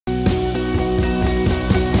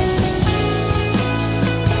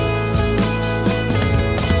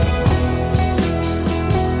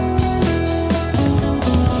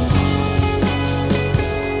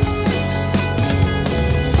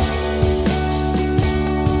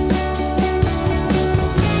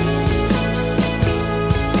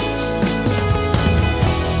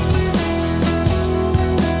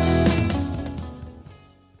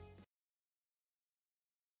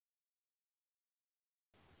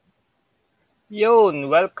Yun,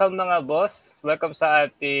 welcome mga boss. Welcome sa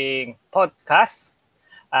ating podcast.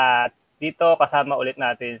 At dito kasama ulit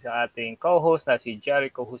natin sa ating co-host na si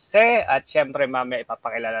Jericho Jose. At syempre mamaya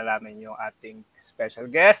ipapakilala namin yung ating special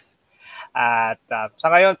guest. At sa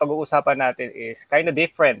ngayon, pag-uusapan natin is kind of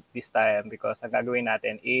different this time because ang gagawin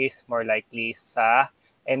natin is more likely sa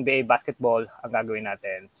NBA basketball ang gagawin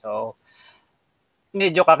natin. So,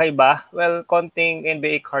 medyo kakaiba. Well, konting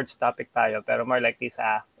NBA cards topic tayo pero more likely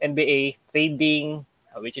sa NBA trading,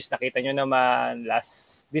 which is nakita nyo naman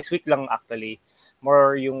this week lang actually,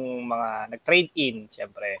 more yung mga nag-trade in,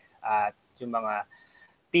 syempre. At yung mga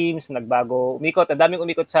teams nagbago, umikot, ang daming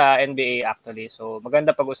umikot sa NBA actually. So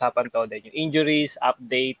maganda pag-usapan to din yung injuries,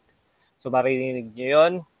 update. So marinig nyo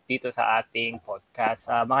yun dito sa ating podcast.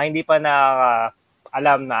 Mga hindi pa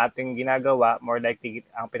alam na ating ginagawa, more likely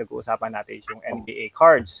ang pinag-uusapan natin is yung NBA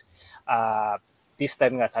cards. This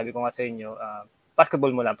time nga, sabi ko nga sa inyo,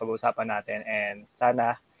 basketball mo lang pag-uusapan natin and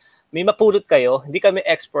sana may mapulot kayo. Hindi kami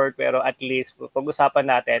expert pero at least pag-usapan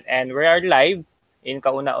natin and we are live in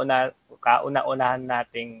kauna-unahan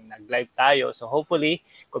nating nag-live tayo. So hopefully,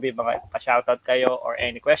 kung may mga pa-shoutout kayo or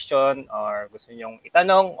any question or gusto nyong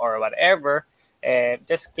itanong or whatever,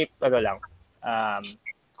 just keep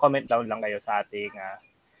comment down lang kayo sa ating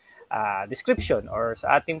description or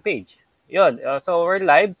sa ating page. Yun. So we're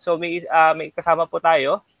live. So may kasama po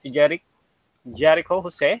tayo si Jericho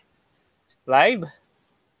Jose. Live.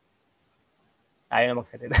 Ayaw na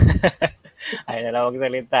magsalita. Ayaw na lang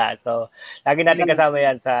magsalita. So, lagi natin kasama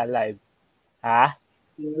yan sa live. Ha?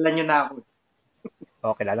 Kilala nyo na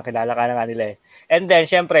ako. Kilala ka na nga nila eh. And then,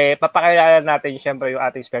 syempre, papakilala natin syempre yung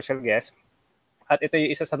ating special guest. At ito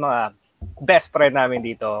yung isa sa mga best friend namin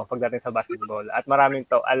dito pagdating sa basketball. At maraming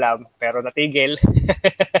to alam, pero natigil.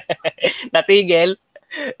 Natigil.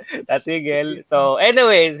 So,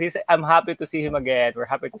 anyways, I'm happy to see him again.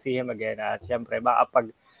 We're happy to see him again. At syempre,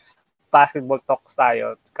 basketball talks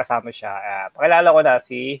tayo, kasama siya. Pakilala ko na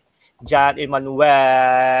si John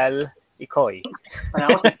Emmanuel Ikoy.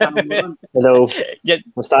 Hello.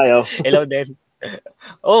 Musta kayo? Hello din.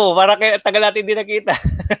 Parang tagal natin din nakita.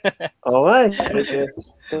 Oo nga.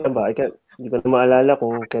 Hindi ko na maalala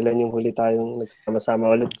kung kailan yung huli tayong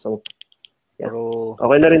nagsama-sama ulit. So, yeah. Pero,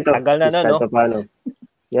 okay na rin to. Tagal na no? Paano.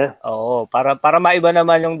 Yeah. Oo, para maiba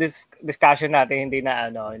naman yung discussion natin, hindi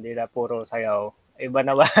na puro sayaw. Iba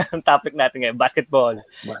naman ang topic natin ngayon, basketball.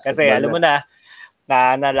 Kasi alam mo na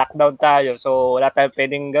lockdown tayo. So wala tayong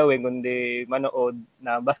pwedeng gawin kundi manood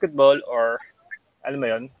na basketball or alam mo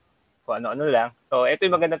 'yon, kung ano-ano lang. So ito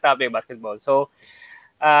yung magandang topic, basketball. So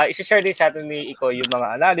i-share din sa atin ni Iko yung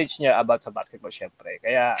mga knowledge niya about sa basketball syempre.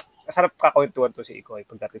 Kaya masarap kakwentuhan to si Iko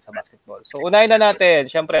pagdating sa basketball. So unahin na natin,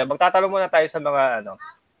 syempre, magtatanong muna tayo sa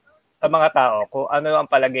mga tao kung ano ang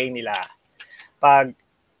palagay nila pag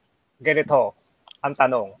ganito ang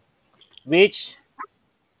tanong,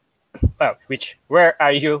 where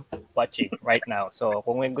are you watching right now? So,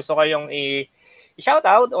 kung gusto kayong i-shout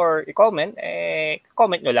out or i-comment,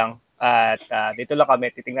 comment nyo lang. At dito lang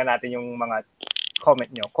kami, titingnan natin yung mga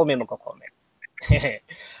comment nyo, kung may magko-comment.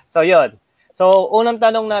 So, yun. So, unang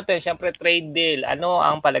tanong natin, syempre, trade deal. Ano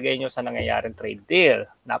ang palagay nyo sa nangyayaring trade deal?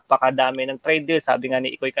 Napakadami ng trade deal. Sabi nga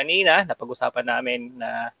ni Ikoy kanina, napag-usapan namin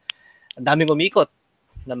na ang daming umikot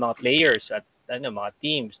ng mga players at mga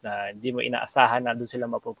teams na hindi mo inaasahan na doon sila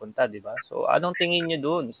mapupunta, di ba? So, anong tingin niyo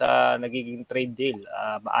doon sa nagiging trade deal?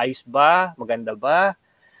 Maayos ba? Maganda ba?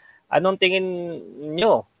 Anong tingin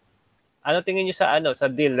niyo? Anong tingin niyo sa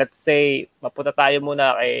deal? Let's say, mapunta tayo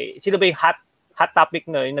muna kay sino ba yung hot topic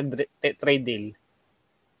no, yung nag-trade deal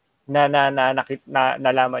na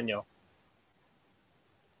nalaman niyo?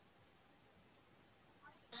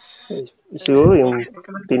 Siguro yung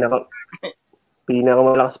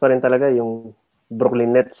pinakamalakas pa rin talaga yung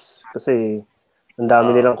Brooklyn Nets kasi ang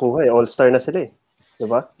dami nilang kuha all-star na sila eh.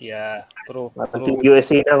 Diba? Yeah, true. At Team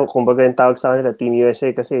USA na, kumbaga yung tawag sa kanila, Team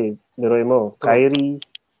USA kasi, biruin mo, Kyrie,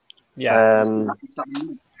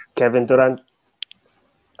 Kevin Durant,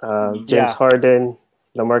 James Harden,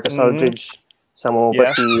 LaMarcus Aldridge, sama mo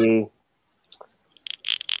pa sino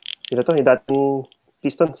to, yung dating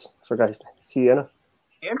Pistons, forgot his name.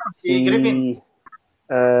 Si Griffin.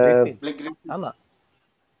 Griffin. Tama.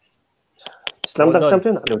 Slam Dunk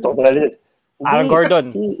champion. Aaron Gordon.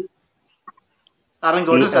 Aaron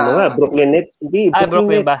Gordon sa Brooklyn Nets. Hindi,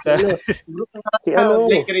 Brooklyn Nets.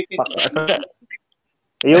 Blake Griffin.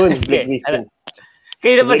 Ayun, Blake Griffin.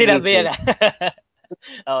 Kaya pa sinabi yan.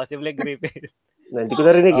 Si Blake Griffin. Hindi ko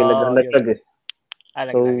narinig. Naglag eh.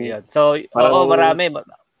 So, marami.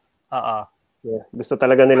 Yeah, gusto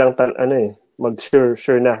talaga nilang mag-sure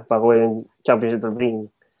na pakuha yung championship ring.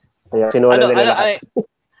 Kaya kinuha na nila lahat.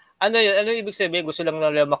 ano yun? Ano ibig sabihin? Gusto lang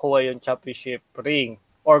nila makuha yung championship ring?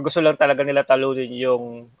 Or gusto lang talaga nila talunin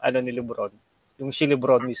yung ni LeBron? Yung si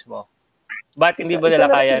LeBron mismo? Bakit hindi ba nila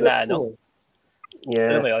kaya na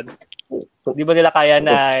Yeah. Alam mo yun? Hindi ba nila kaya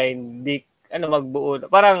na hindi magbuo?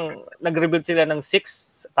 Parang nag-rebuild sila ng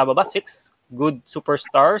 6, tama ba? 6 good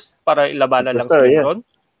superstars para ilabanan lang si LeBron?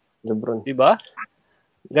 Yeah. LeBron. Di ba?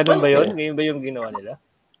 Ganun ba yun? Ganyan ba yung ginawa nila?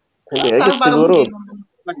 Hindi, I guess siguro.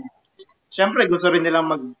 Siyempre, gusto rin nilang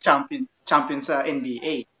mag-champion sa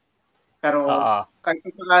NBA. Pero, kahit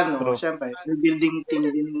paano, siyempre, rebuilding team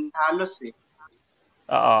din halos eh.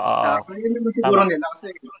 Kaya yun naman siguro nila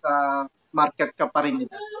kasi sa market ka pa rin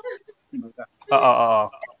nila.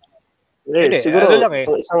 Siguro,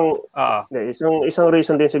 isang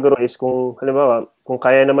reason din siguro is kung, halimbawa, kung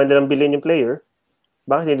kaya naman nilang bilhin yung player,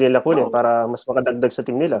 bakit hindi nila kunin para mas makadagdag sa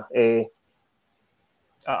team nila?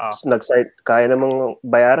 Nag-site, kaya namang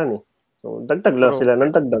bayaran eh. So, dagdag lang sila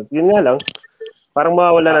ng dagdag. Yun nga lang, parang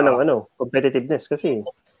mawawala na ng competitiveness kasi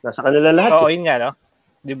nasa kanila lahat. Oo, yun nga, no?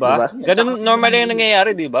 Diba? Ganun normally yung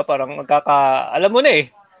nangyayari, diba? Parang alam mo na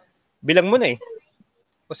eh. Bilang mo na eh.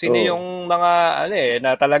 Kung sino yung mga,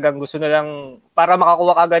 na talagang gusto na lang, para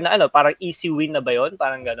makakuha ka agad na, parang easy win na ba yun?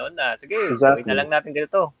 Parang ganun na, sige, gawin na lang natin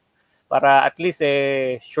ganito. Para at least,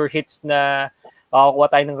 sure hits na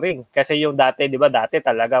makakuha tayo ng ring. Kasi yung dati, di ba, dati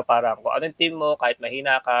talaga parang kung anong team mo, kahit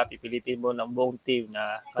mahina ka, pipilitin mo ng buong team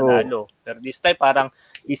na panalo. Pero this time, parang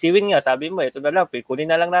easy win nga. Sabi mo, ito na lang,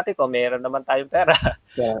 kunin na lang natin kung meron naman tayong pera.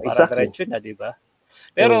 Para diretso na, di ba?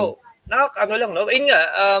 Pero, lang, no? Ayun nga,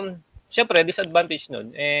 syempre, disadvantage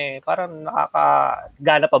nun, parang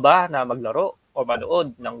nakakagana pa ba na maglaro o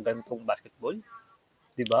manood ng ganitong basketball?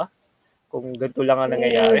 Di ba? Kung ganito lang ang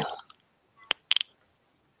nangyayari.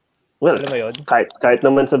 Well, kahit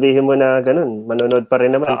naman sabihin mo na ganun, manonood pa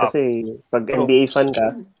rin naman kasi pag NBA fan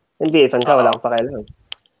ka, wala kang pakialam.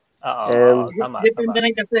 Tama. Depende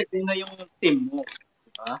rin kasi kung na yung team mo.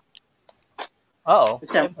 Diba? Oo,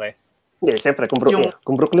 siyempre. Hindi, siyempre,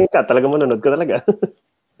 kung Brooklyn ka, talaga manonood ka talaga.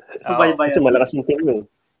 Kasi malakas yung team mo.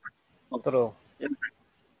 True.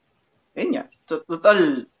 Ayun nga. So,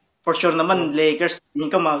 total, for sure naman, Lakers, hindi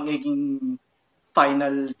ka magiging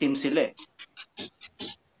final team sila eh.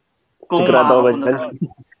 Kung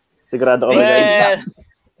Sigurado ako ba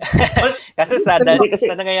kasi sa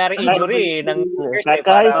nangyayaring injury ng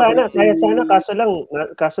kaya sana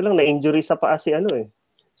kaso lang na injury sa paa si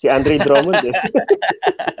si Andre Drummond eh.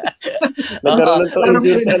 Nagkaroon ng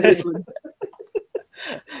injury sa Andre Drummond.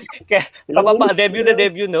 Kaya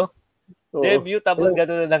debut no? Debut tapos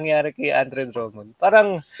gano'n na nangyari kay Andre Drummond.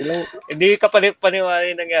 Parang hindi ka paniwala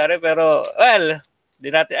yung nangyari pero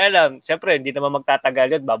hindi natin alam. Siyempre, hindi naman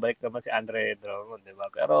magtatagal yun. Babalik naman si Andre Drummond, di ba?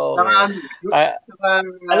 Pero,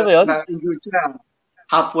 alam mo yun? Na-injured siya.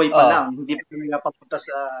 Halfway pa lang. Hindi pa nila papunta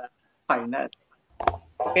sa final.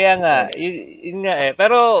 Kaya nga, yun nga eh.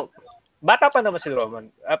 Pero, bata pa naman si Drummond.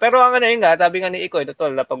 Pero ang yun nga, sabi nga ni Ikoy,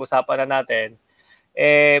 na pag-usapan na natin,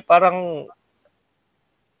 parang,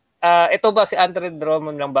 ito ba si Andre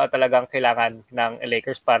Drummond lang ba talagang kailangan ng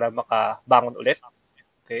Lakers para makabangon ulit?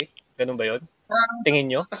 Okay? Ganun ba yun? Tingin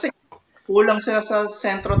nyo? Kasi kulang sila sa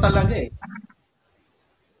sentro talaga eh.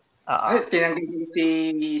 Tinanggal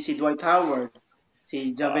si Dwight Howard,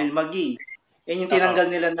 si Javel McGee. Yan yung tinanggal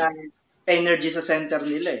nila na energy sa center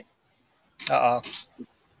nila eh.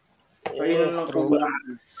 So, yun ang kulang.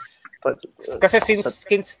 Kasi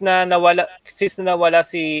since na nawala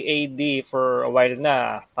si AD for a while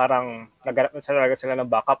na, parang naghanap na talaga sila ng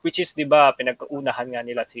backup, which is 'di ba pinagkaunahan nga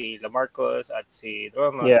nila si LaMarcus at si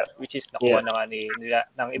Drummond, which is nakuha na nga nila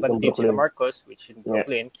ng ibang team si LaMarcus, which in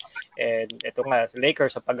Brooklyn. And ito nga sa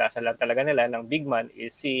Lakers, sa pag-asa lang talaga nila ng big man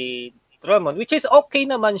is si Drummond, which is okay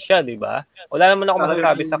naman siya, 'di ba? Wala naman ako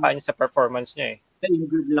masasabi sa kanya sa performance niya eh.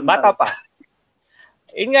 Bata pa.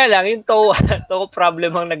 Yun nga lang, yung toe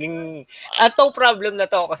problem ang naging... toe problem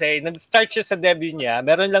na to kasi nag-start siya sa debut niya.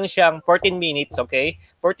 Meron lang siyang 14 minutes, okay?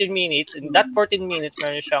 14 minutes. In that 14 minutes,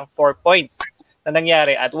 meron siyang 4 points na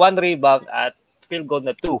nangyari at 1 rebound at field goal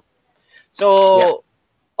na 2. So,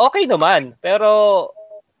 okay naman. Pero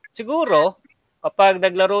siguro, kapag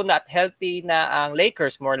naglaro na at healthy na ang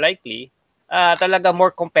Lakers, more likely, talaga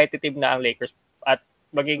more competitive na ang Lakers at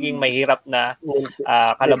magiging mahirap na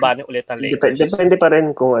kalabanin ulit ang Lakers. Depende pa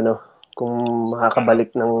rin kung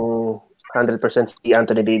makakabalik ng 100% si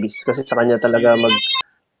Anthony Davis kasi sa kanya talaga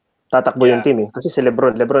tatakbo yung team eh. Kasi si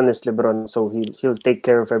LeBron is LeBron, so he'll take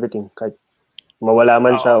care of everything kahit mawala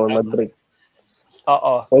man siya o mag-break.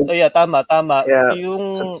 So tama. Yeah,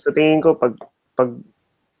 sa tingin ko pag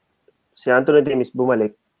si Anthony Davis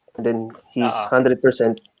bumalik and then he's 100%,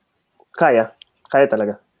 kaya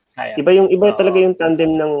talaga. Iba talaga yung tandem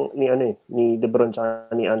ni LeBron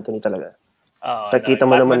tsaka ni Anthony talaga. Nakita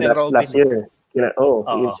mo naman last year.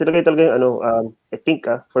 Sila kayo talaga yung I think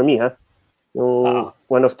for me yung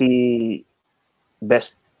one of the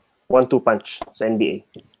best 1-2 punch sa NBA.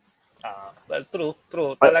 Well, true.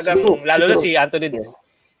 Talagang lalo na si Anthony.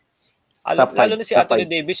 Lalo na si Anthony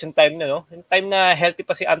Davis yung time na, no? Yung time na healthy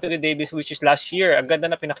pa si Anthony Davis, which is last year. Ang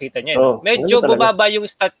ganda na pinakita niya. No? Medyo bumaba yung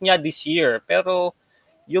stat niya this year. Pero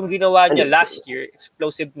yung ginawa niya last year,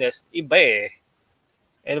 explosiveness, iba eh.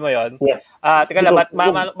 Alam mo yun? Yeah. Teka lang,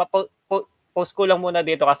 post ko lang muna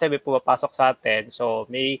dito kasi may pumapasok sa atin. So,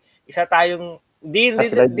 may isa tayong,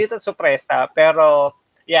 dito sorpresa, pero,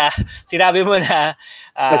 yeah, sinabi mo na,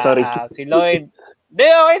 sorry. si Lloyd,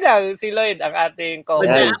 okay lang. Si Lloyd, ang ating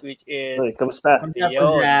co-host, which is... Uy, kamusta?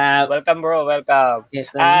 Welcome, bro. Welcome.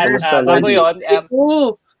 At bago yun...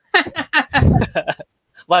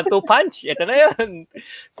 1-2 punch. Ito na yun.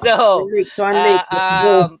 So,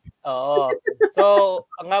 So,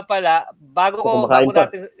 nga pala, bago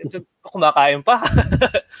natin... Kumakain pa.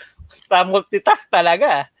 Multitask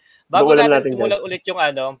talaga. Bago natin simulan ulit yung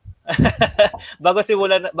bago natin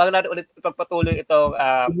ulit ipagpatuloy itong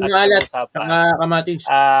ating usapan.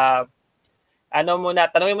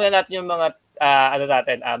 Tanungin muna natin yung mga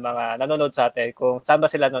mga nanonood sa atin kung saan ba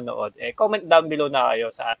sila nanonood. Comment down below na kayo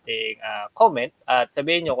sa ating comment at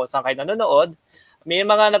sabihin nyo kung saan kayo nanonood. May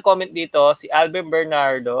mga nag-comment dito, si Alvin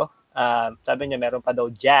Bernardo, sabi niya meron pa daw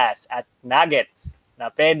Jazz at Nuggets na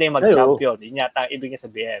pwede mag-champion. Yun yata ibig niya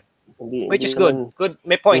sabihin. Which is good. Good.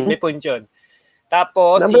 May point yun.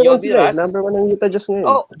 Tapos, si Yobiras. Number 1 ang Utah Jazz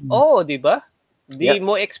ngayon. Di ba? Di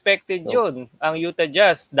mo expected yun. Ang Utah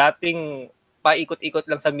Jazz, dating paikot-ikot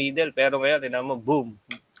lang sa middle, pero ngayon, tinan mo, boom,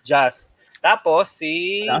 Jazz. Tapos,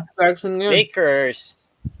 si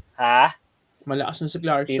Lakers. Malakas na si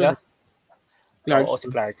Clarkson. Sino? Oo, si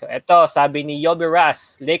Clarkson. Ito, sabi ni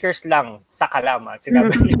Yobiras, Lakers lang, sa kalaman.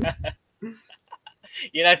 Sinabi niya.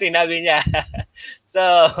 Yun ang sinabi niya. So,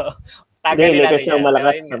 tagalin natin yan.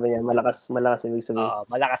 Malakas, sabi niya. Malakas ibig sabihin.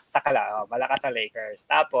 Malakas sa malakas sa Lakers.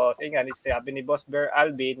 Tapos, yun nga, sabi ni Boss Bear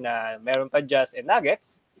Alvin na meron pa Jazz and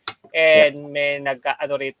Nuggets. And may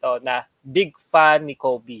nagkaano rito na big fan ni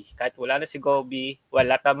Kobe. Kahit wala na si Kobe,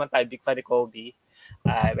 wala naman tayo big fan ni Kobe.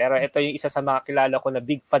 Pero ito yung isa sa mga kilala ko na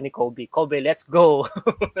big fan ni Kobe. Kobe, let's go!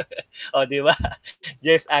 Di ba?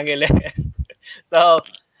 Jeff Angeles. So,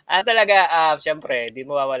 talaga, syempre, di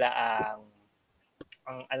mawawala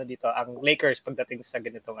ang Lakers pagdating sa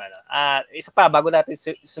ganitong isa pa, bago natin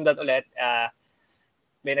sundan ulit,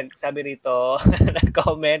 may nagsabi rito,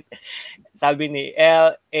 nag-comment, sabi ni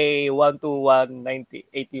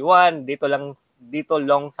LA1219081, dito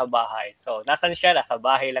long sa bahay. So, nasan siya? Nasa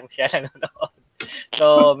bahay lang siya nanonood.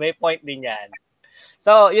 So, may point din yan.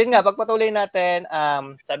 So, yun nga, pagpatuloy natin,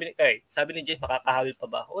 sabi ni Jay, makakahabol pa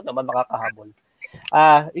ba? Oo naman, makakahabol.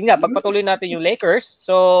 Yun nga, pagpatuloy natin yung Lakers.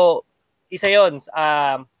 So, isa yun,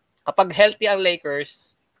 kapag healthy ang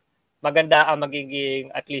Lakers, maganda ang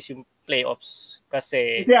magiging at least yung playoffs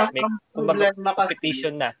kasi may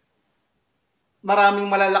competition na. Maraming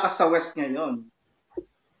malalakas sa West ngayon.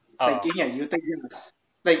 Like yun Utah Jazz.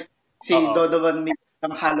 Like si Donovan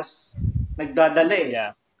Mitchell halos nagdadala eh.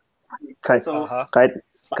 Yeah. Kahit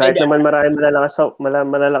naman maraming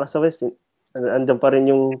malalakas sa West, andyan pa rin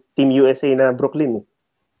yung Team USA na Brooklyn eh.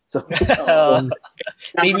 So,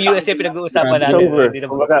 Team USA pinag-uusapan natin.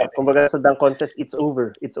 Kumbaga sa dunk contest, it's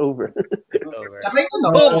over.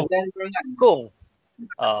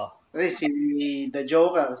 Si The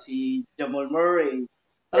Joker, si Jamal Murray.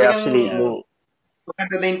 Actually,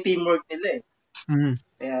 maganda na yung teamwork nila eh.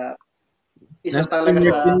 Kaya, isa Nasa talaga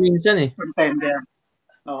sa contender.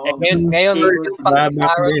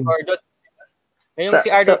 Ngayon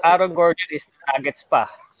si Aaron Gordon is Nuggets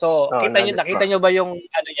pa. So, nakita nyo ba yung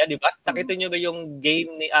niya, di ba? Nakita nyo ba yung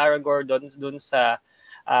game ni Aaron Gordon dun sa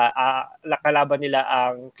kalaban nila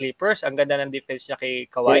ang Clippers? Ang ganda ng defense niya kay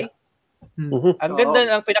Kawhi. Ang ganda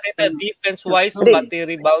ang pinakita defense-wise, pati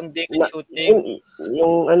rebounding and shooting.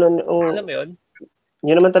 Alam mo yun?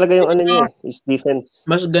 Yun naman talaga yung niya, is defense.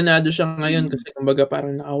 Mas ganado siya ngayon kasi kumbaga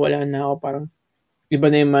parang nakawala na ako, parang iba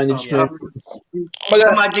na yung management.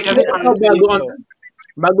 Magic kasi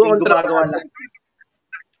bago ang gumagawa lang.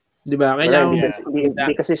 Diba?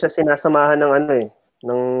 Hindi kasi siya sinasamahan ng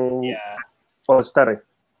ng All-Star eh.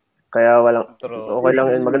 Kaya okay lang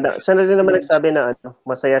yun. Maganda. Siya na rin naman nagsabi na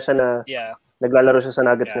masaya siya na naglalaro siya sa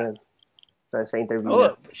Nuggets ngayon. Sa interview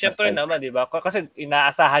niya. Syempre naman, di ba? Kasi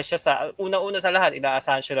inaasahan siya una-una sa lahat,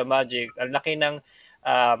 inaasahan siya ng Magic. Ang laki ng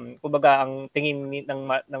kumbaga ang tingin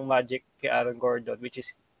ng Magic kay Aaron Gordon, which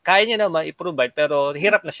is kaya niya naman i-provide pero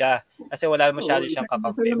hirap na siya kasi wala masyado siyang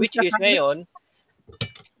kakampi. Which is ngayon,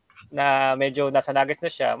 na medyo nasa Nuggets na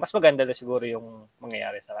siya, mas maganda na siguro yung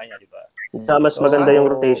mangyayari sa kanya, di ba? Mas maganda yung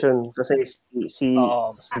rotation kasi si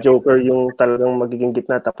Joker yung talagang magiging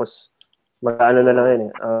gitna tapos mag-ano na lang yun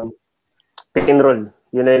pick and roll.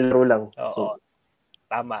 Yun na yung laro lang. So,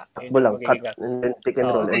 tama. Takbo lang, cut, and then pick and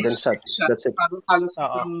roll, and then shot. That's it. Halos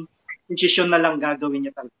isang position na lang gagawin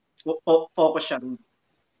niya talaga. Focus siya rin.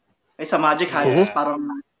 Ay sa Magic, halos parang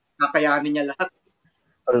kakayanin niya lahat.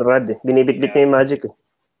 Already. Binibitbit niya yung Magic.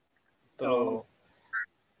 True.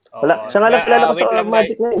 Wala. Siya nga lang kilala ko sa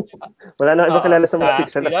Magic ngayon. Wala na ibang kilala sa Magic.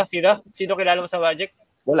 Sino kilala mo sa Magic?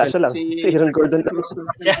 Wala, siya lang. Si Aaron Gordon lang.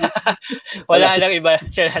 Wala nang iba.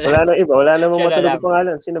 Wala nang iba. Wala namang matulog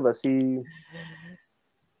pangalan. Sino ba?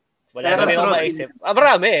 Wala na rin akong maisip.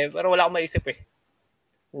 Marami pero wala akong maisip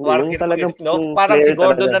Parang talagang no? Parang si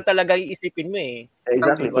Gordon lang talaga iisipin mo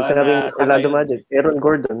Exactly. Pag sinabing Orlando Magic, Aaron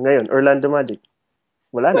Gordon ngayon, Orlando Magic.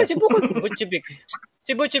 Wala na.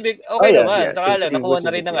 Si Butchibik, okay naman. Saka lang, nakuha na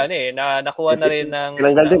rin ng nakuha na rin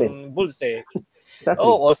ng Bulls Exactly.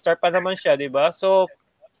 All-star pa naman siya, di ba? So,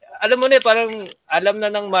 alam mo parang alam na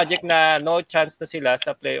ng Magic na no chance na sila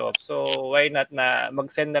sa playoff. So, why not na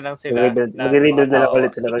mag-send na lang sila. Mag-rebuild na lang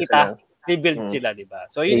ulit sila. Rebuild sila, di ba?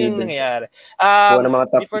 So, yun yung nangyayari.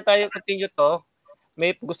 Before tayo continue to,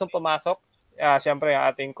 may gustong pumasok. Siyempre, ang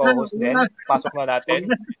ating co-host din. Pasok na natin.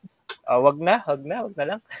 Wag na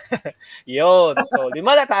lang. Yun. So, 5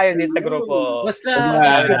 na tayo dito sa grupo. What's up?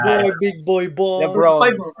 Big boy.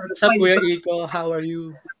 What's up, Kuya Iko? How are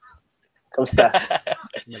you? Kamusta?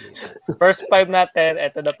 First 5 natin.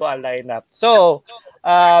 Ito na po ang lineup. So,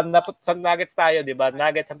 sa Nuggets tayo, di ba?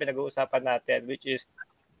 Nuggets ang pinag-uusapan natin, which is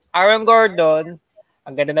Aaron Gordon,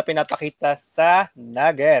 ang ganda na pinapakita sa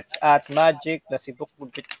Nuggets. At Magic na si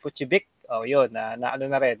Vucevic. Yun, na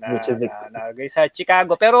ano na rin, na sa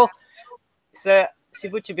Chicago. Pero, si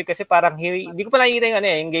Vucevic kasi parang hindi ko pa nakikita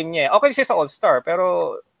yung game niya. Okay siya sa All-Star,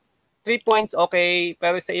 pero 3 points okay,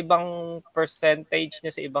 pero sa ibang percentage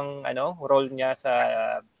niya, sa ibang role niya sa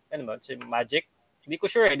sa Magic, hindi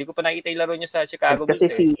ko sure. Hindi ko pa nakikita yung laro niya sa Chicago Bulls.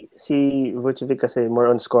 Kasi si Vucevic kasi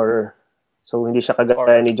more on scorer. So hindi siya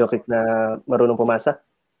kagaya ni Jokic na marunong pumasa.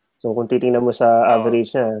 So kung titingnan mo sa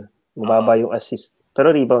average niya, mababa yung assist.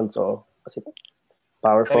 Pero rebound, kasi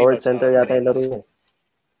power forward center yata yung laro niya.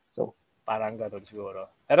 So parang ganoon siguro.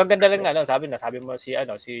 Pero ang ganda lang sabi mo si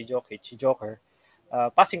Jokic, si Joker,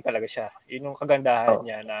 passing talaga siya. Yun yung kagandahan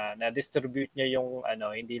niya na distribute niya yung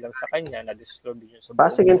hindi lang sa kanya, na distribute niya sa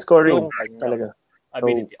passing and scoring talaga.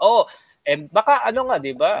 Ability. Baka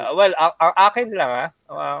 'di ba? Well, ang akin lang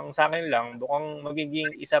ang sa akin lang, mukhang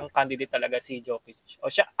magiging isang candidate talaga si Jokic.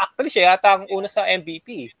 Siya yata ang una sa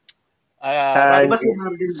MVP. Diba si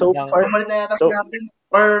Harden? So far, na yata si Harden?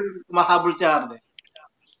 Or kumahabol si Harden?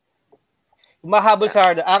 Kumahabol si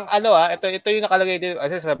Harden. Ang ito yung nakalagay dito.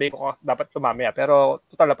 Kasi sabi ko dapat tumamaya. Pero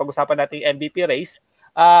total, pag-usapan natin yung MVP race.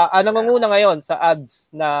 Ang nangunguna ngayon sa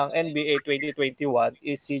odds ng NBA 2021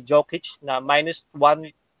 is si Jokic na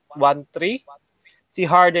 -113. Si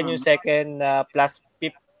Harden yung second na plus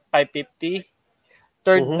 550.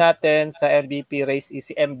 Third natin sa MVP race is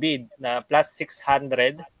si Embiid na plus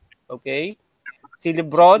 600. Okay? Si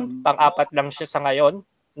LeBron, pang-apat lang siya sa ngayon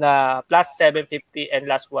na plus 750, and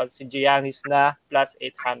last one si Giannis na plus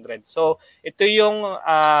 800. So, ito yung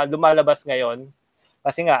lumalabas ngayon.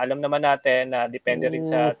 Kasi nga, alam naman natin na depende rin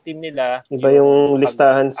sa team nila. Iba yung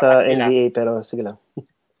listahan sa NBA, pero sige lang.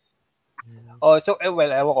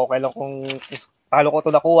 Ewan ko kailan kung paano ko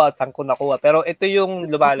ito nakuha at saan ko nakuha. Pero ito yung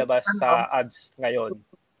lumalabas sa ads ngayon.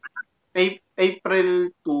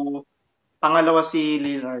 April 2, pangalawa si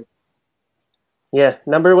Lillard. Yeah,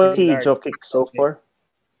 number 1 si Jokic so far.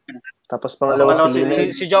 Tapos pangalawa si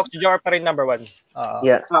Lillard. Si Jokic pa rin number 1.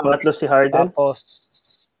 Yeah, pangatlo si Harden. Tapos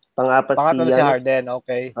pangatlo si Harden,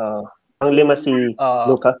 okay. Pang-5 si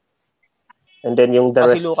Luka. And then yung the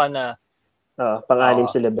rest. Si Luka na.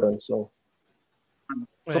 Pang-6 si LeBron. So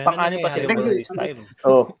pang-6 pa si LeBron this time.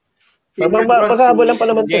 Maghahabol lang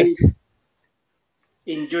pa naman ito.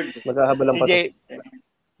 Injured. Maghahabol lang pa ito.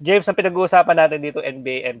 James, ang pinag-uusapan natin dito,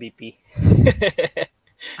 NBA MVP.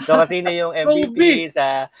 So, kasi yung MVP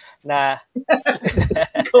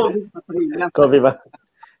Kobe ba?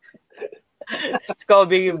 Si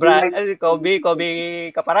Kobe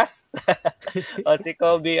Kaparas. O si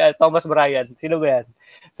Kobe Thomas Bryant. Sino ba yan?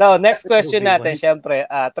 So, next question natin, syempre,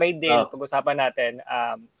 trade deal, pag-usapan natin.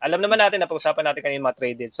 Alam naman natin na pag-usapan natin kanina mga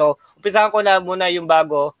trade deal. So, umpisahan ko na muna yung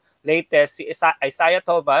bago, latest, si Isaiah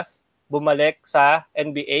Thomas, bumalik sa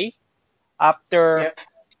NBA after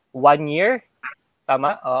 1 year.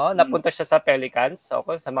 Tama? Napunta siya sa Pelicans.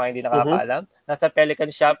 Okay, sa mga hindi nakakaalam. Nasa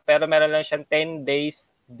Pelicans siya, pero meron lang siyang 10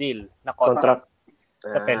 days deal na contract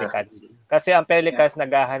sa Pelicans. Kasi ang Pelicans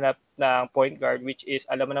naghahanap ng point guard, which is,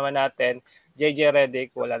 alam mo naman natin, JJ Redick,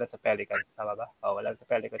 wala na sa Pelicans. Tama ba? Wala na sa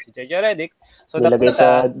Pelicans si JJ Redick. So, nilagay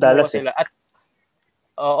sa Dallas sila.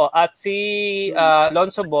 At si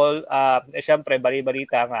Lonzo Ball, syempre,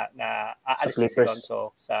 bali-balita nga na aalis na si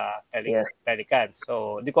Lonzo sa Pelicans.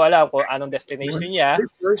 So, di ko alam kung anong destination niya.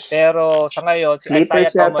 Pero sa ngayon, si Isaiah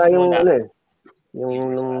Thomas muna.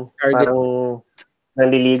 Yung parang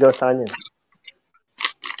nanliligaw sa kanya.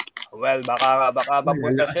 Well, baka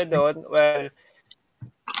mapunta siya doon. Well,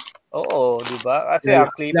 oo, di ba? Kasi ang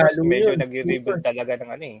Clippers medyo nag-rebuild talaga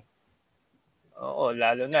ng ano eh. Oo,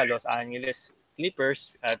 lalo na Los Angeles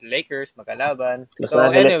Clippers at Lakers magkalaban. So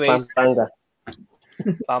anyways,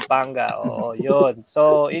 Pampanga. Oo, yun.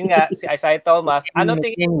 So, yun nga, si Isaiah Thomas, ano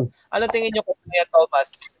tingin niyo kung Isaiah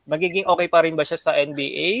Thomas, magiging okay pa rin ba siya sa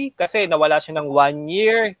NBA? Kasi nawala siya ng 1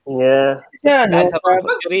 year. Yeah. Dahil sa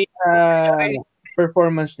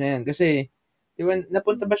performance na yan. Kasi, diba,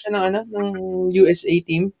 napunta ba siya ng USA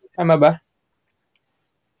team? Tama ba?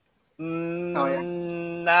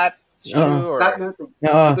 Not sure.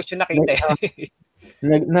 Hindi ko siya nakita.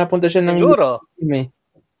 Napunta siya ng team eh.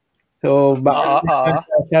 So, baka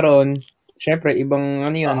siya ron, syempre, ibang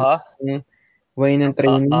ano yun, way ng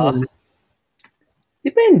training yun.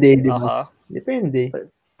 Depende, di ba? Depende.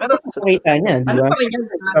 Pero, pakita niya, di ba? Ano pa rin yan,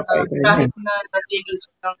 kahit na natigil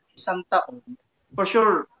siya ng isang taon, for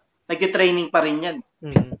sure, nag-training pa rin yan.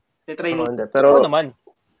 Training. Pero, naman.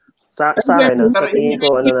 Sa akin, sa tingin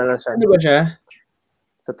ko, ano na lang siya. Ano ba siya?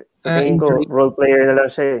 Sa tingin ko, role player na lang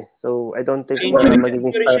siya eh. So, I don't think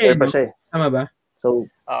magiging starter pa siya eh. Tama ba? So,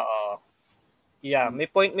 yeah, may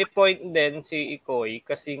point din si Ikoy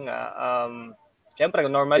kasi nga syempre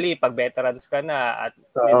normally pag veterans ka na at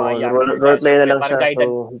may mga young role player na lang siya.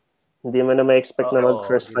 So, hindi mo na ma-expect na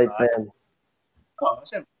mag-first fight na yan.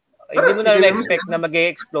 Hindi mo na ma-expect na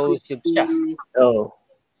mag-explosive siya.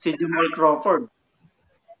 Si Jamal Crawford,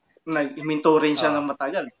 nag-mentoring siya ng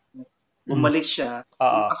matagal. Bumalik siya,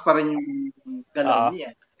 pas pa rin yung galaw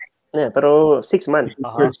niya. Yeah, pero 6 months,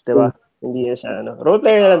 diba? Hindi na siya, role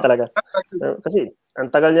player na lang talaga. Kasi,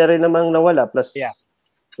 ang tagal niya rin namang nawala. Plus,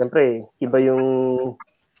 siyempre, iba yung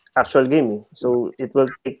actual game eh. So, it will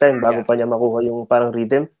take time bago pa niya makuha yung parang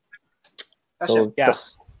rhythm. So,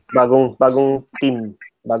 tas, bagong team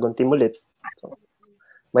ulit. So,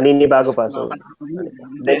 maninibago pa. So,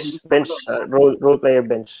 bench, role player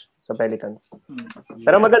bench sa Pelicans.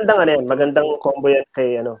 Pero magandang combo yan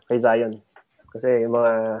kay Zion. Kasi yung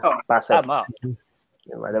mga passer. Tama.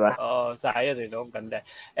 Diba? Zion, ganda.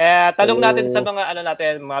 Tanong natin sa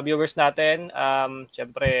mga viewers natin,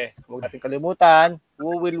 syempre, huwag natin kalimutan,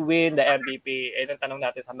 who will win the MVP? Ang tanong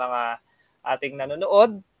natin sa mga ating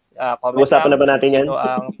nanonood. Pag-usapan na ba natin yan?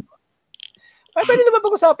 Pwede naman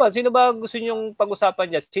pag-usapan. Sino ba gusto nyong pag-usapan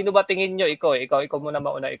niya? Sino ba tingin nyo? Ikaw muna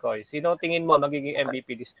mauna, Ikoy. Sino tingin mo magiging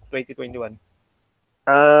MVP this 2021?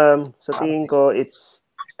 Sa tingin ko, it's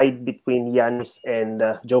tied between Giannis and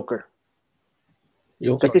Joker.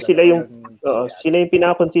 Kasi sila yung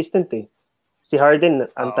pinaka-consistent eh. Si Harden,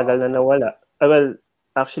 ang tagal na nawala. Well,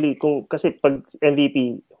 actually, kasi pag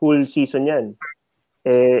MVP, whole season yan.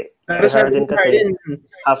 Pero Harden kasi,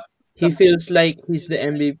 he feels like he's the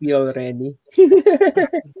MVP already.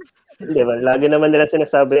 Hindi ba? Lagi naman nila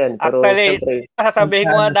sinasabi yan. Pero, actually, sasabihin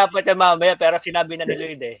ko nga dapat yan mamaya, pero sinabi na ni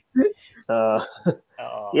Lloyd eh.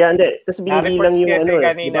 Yeah, hindi. Tapos binibilang yung kasi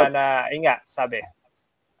kanina diba? Sabi.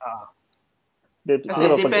 Kasi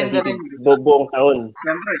depende rin. Buong taon.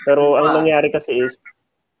 Pero ang nangyari kasi is,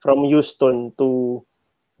 from Houston to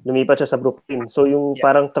lumipat siya sa Brooklyn. So yung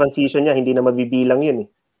parang transition niya, hindi na mabibilang yun eh.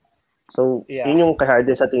 So, yun yung kay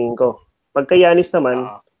Harden sa tingin ko. Pagka Giannis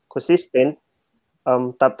naman, consistent,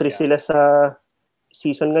 top 3 sila sa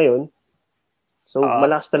season ngayon. So,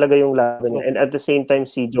 malakas talaga yung laban niya. And at the same time,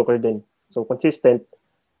 si Joker din. So, consistent.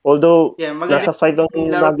 Although, nasa 5 ang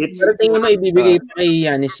Nuggets. Pero tingin mo ibibigay pa kay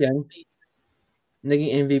Giannis yan?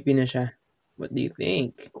 Naging MVP na siya. What do you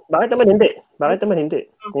think? Bakit naman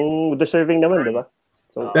hindi? Kung deserving naman, di ba?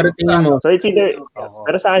 So, pero tingin mo. So, it's either,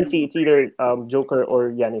 pero sa akin, it's either Joker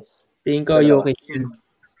or Giannis. Tingin ko, Jokic yun.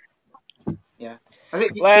 Yeah.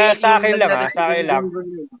 Well, sa akin lang. Sa akin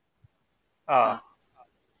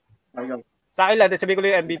lang, sabi ko lang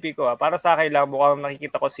yung MVP ko. Para sa akin lang, mukhang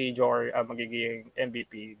nakikita ko si Joker magiging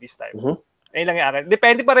MVP this time. Ayun lang yung akin.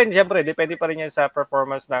 Depende pa rin yan sa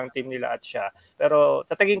performance ng team nila at siya. Pero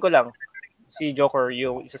sa tingin ko lang, si Joker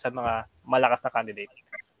yung isa sa mga malakas na candidate.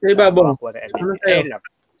 Hey, Babong.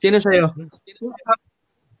 Sino sa'yo?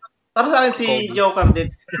 Para sa akin si Joker din.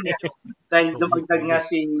 Dahil dumagdag nga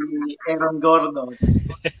si Aaron Gordon.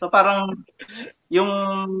 So parang yung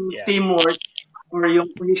teamwork or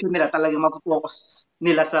yung position nila talagang mapofocus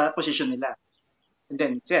nila sa position nila. And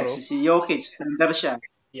then, si Jokic, center siya.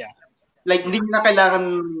 Yeah. Like, hindi na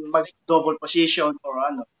kailangan mag-double position or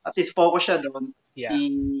ano. At least focus siya doon. Yeah.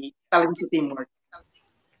 Talagang sa teamwork.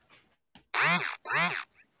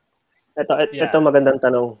 Ito magandang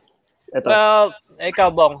tanong. Ito. Well,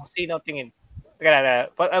 ikaw, Bong, sino tingin? Teka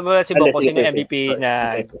na, si Bong, sino MVP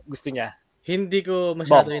na gusto niya? Hindi ko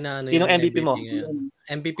masyado inaano. Sinong MVP mo?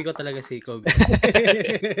 MVP ko talaga si Kobe.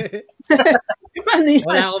 Paano yan?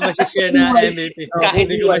 Wala akong masishare na MVP.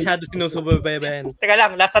 Hindi ko masyado sinusubaybayan. Teka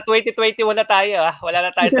lang, nasa 2021 na tayo Wala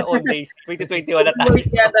na tayo sa old days. 2021 na tayo.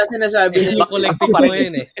 Yata sinasabi Yung collective ko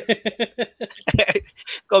yun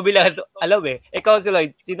Kobe lang. Alam Ikaw, si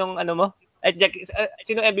Lloyd, sinong ano mo? Jack,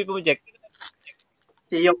 sinong MVP mo, Jack?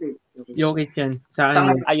 Si Jokic. Jokic yan. Sa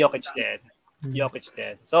akin. Jokic din. Jokic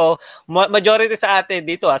din. So, majority sa atin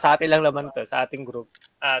dito, sa atin lang naman to, sa ating group,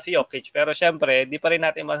 si Jokic. Pero syempre, di pa rin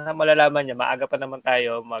natin malalaman niya. Maaga pa naman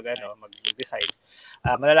tayo mag-decide.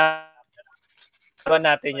 Malalaman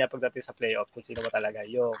natin niya pagdating sa playoff kung sino ba talaga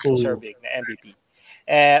yung deserving na MVP.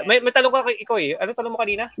 May tanong ko ikaw Ano tanong mo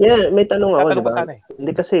kanina? Yeah, may tanong ako, diba?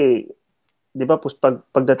 Hindi kasi, di ba,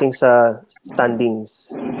 pagdating sa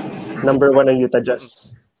standings, number 1 ang Utah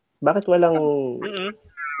Jazz. Bakit walang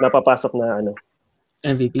napapasok na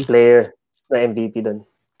MVP player na MVP doon?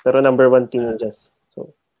 Pero number 1 team yung Jazz.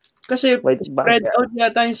 So, kasi spread out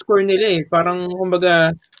yata yung score nila Parang, kumbaga,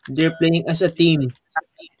 they're playing as a team.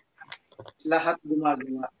 Lahat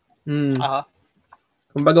gumagawa.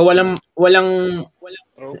 Kumbaga, walang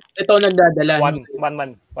ito nagdadala. One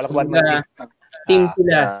man. Walang one man. Team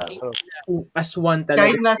sila. As one talaga.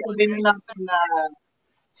 Kahit nasabihin natin na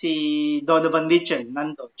si Donovan Mitchell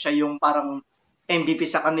nando, siya yung parang MVP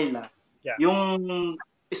sa kanila. Yeah. Yung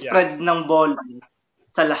spread ng ball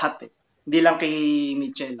sa lahat Hindi lang kay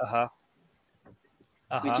Mitchell.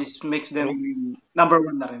 Which is makes them number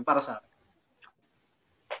 1 na rin para sa akin.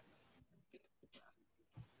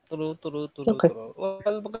 True.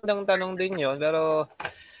 Well, magandang tanong din yun. Pero,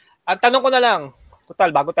 ang tanong ko na lang,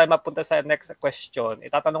 total, bago tayo mapunta sa next question,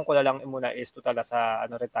 itatanong ko na lang muna is, total, sa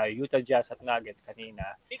rin tayo, Utah Jazz at Nuggets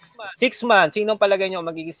kanina. 6 man. Sinong palagay nyo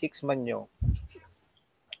magiging 6 man nyo?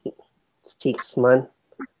 6 man?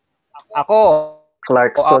 Ako.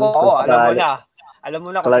 Clarkson. Alam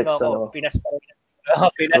mo na kung sino ako. Pinas pa rin.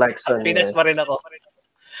 Pinas pa rin ako.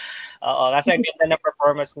 Oo, kasi ang ganda na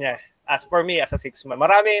performance niya. As for me, as a 6 man.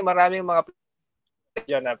 Maraming mga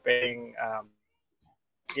dyan na paying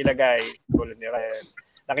ilagay. Tulad ni Ryan.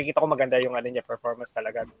 Nakikita ko maganda yung performance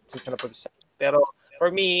talaga. Pero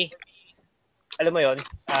for me, alam mo yon,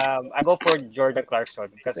 I go for Jordan Clarkson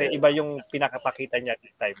kasi iba yung pinakapakita niya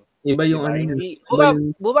this time. Iba yung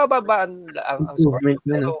bumababa ang score.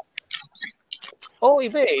 Pero,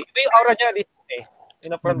 iba Iba yung aura niya this time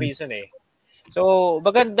Yun ang reason So,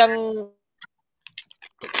 magandang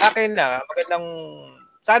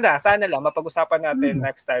sana lang mapag-usapan natin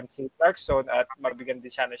next time si Clarkson at mabigyan din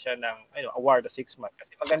siya ng award of 6 man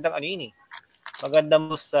kasi magandang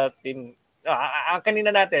magandang sa team. Ang kanina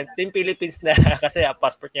natin, Team Philippines na kasi ang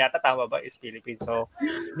passport niya tama ba is Philippines. So,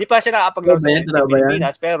 hindi pa siya nakakapaglaro sa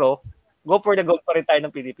Pilipinas pero go for the gold pa rin tayo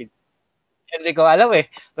ng Philippines. Hindi ko alam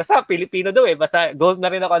Basta Pilipino daw basta gold na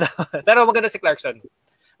rin ako. Pero maganda si Clarkson.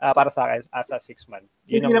 Para sa akin as a 6 man.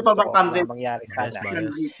 Yun ang gusto ko na mangyari sana.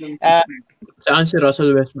 Saan si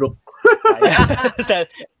Russell Westbrook?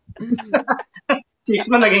 6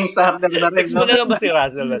 man naging starter na rin. 6 man na lang ba si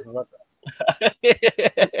Russell Westbrook?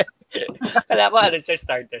 Kala ko siya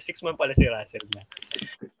starter. 6 man pala si Russell na.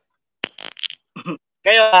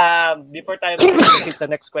 Kaya, before tayo mag-proceed sa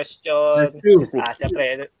next question,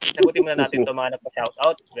 siyempre, sagutin muna natin itong mga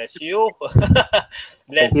nagpa-shoutout. Bless you.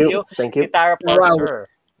 Bless you. Thank you. Si Tara Parser.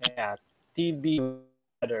 Yeah, TB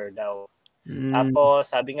brother daw. Tapos,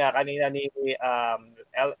 sabi nga kanina ni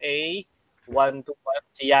LA,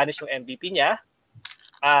 1-2-1, si Giannis yung MVP niya.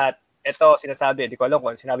 At ito, sinasabi, di ko alam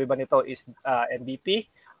kung sinabi ba nito is MVP.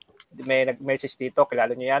 May nag-message dito,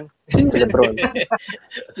 kilala niyo yan? LeBron.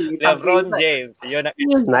 LeBron James. Yun ang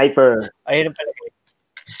Sniper. Ayun pala.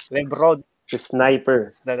 LeBron. The sniper.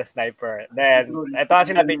 The sniper. Then, ito ang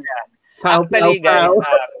sinabi niya. Actually, guys,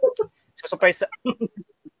 susurprise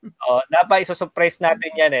dapat isusurprise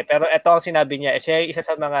natin yan Pero ito ang sinabi niya. Siya isa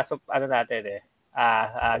sa mga natin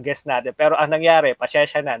guest natin. Pero ang nangyari,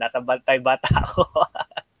 pasyensya na, nasa bantay bata ako.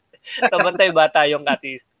 Sa bantay bata yung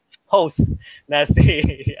host na si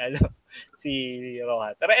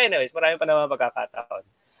Rohan. Pero anyways, marami pa naman pagkakataon.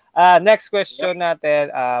 Next question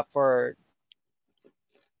natin for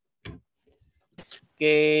this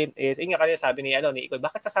game is, yun nga kanina sabi ni Ikoy,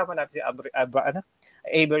 bakit sasama natin si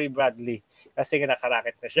Avery Bradley? Kasi nga nasa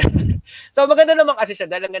Rocket na siya. So maganda naman kasi siya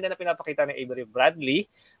dahil ang ganda na pinapakita ni Avery Bradley.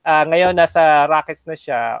 Ngayon nasa Rockets na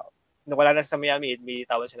siya. Nung wala na sa Miami Heat, may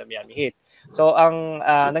tawag siya ng Miami Heat. So ang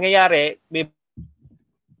nangyayari, may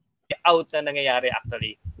out na nangyayari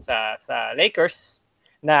actually sa Lakers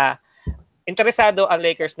na interesado ang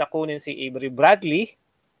Lakers na kunin si Avery Bradley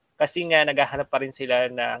kasi nga naghahanap pa rin sila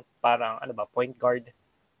ng parang point guard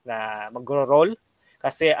na magro-roll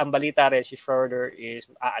kasi ang balita rin si Schroeder is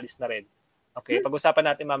aalis na rin. Okay,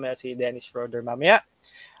 pag-usapan natin mamaya si Dennis Schroeder mamaya.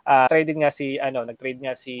 Nag-trade nga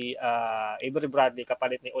si Avery Bradley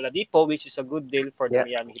kapalit ni Oladipo, which is a good deal for the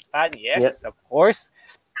Miami Heat fan. Yes, of course.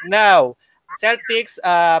 Now, Celtics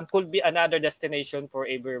could be another destination for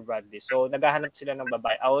Avery Bradley. So, naghahanap sila ng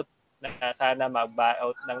buyout na sana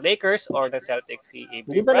mag-buyout ng Lakers or ng Celtics si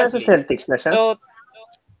Avery Bradley. Di ba nasa Celtics na siya? So,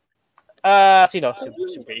 sino?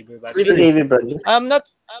 Si Avery Bradley. Avery Bradley. I'm not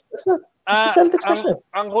Celtics na siya.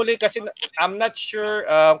 Ang huli kasi, I'm not sure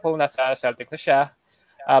kung nasa Celtics na siya.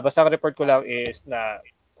 Basta ang report ko lang is na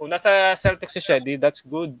kung nasa Celtics na siya, that's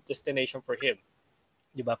good destination for him.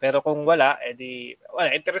 Diba? Pero kung wala,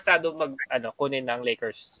 interesado kunin ng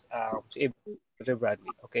Lakers si Avery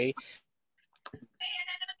Bradley. Okay?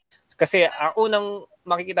 Kasi ang unang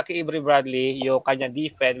makikita kay Avery Bradley, yung kanyang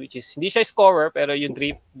defense, which is hindi siya scorer, pero yung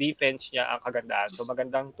defense niya ang kagandaan. So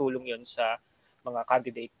magandang tulong yun sa mga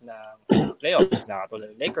candidate ng playoffs na katulad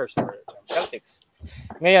ng Lakers or Celtics.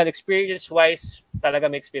 Ngayon, experience-wise, talaga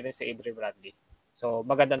may experience si Avery Bradley. So,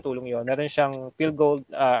 magandang tulong yun. Meron siyang field goal,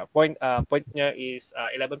 point niya is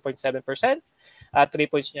 11.7%. 3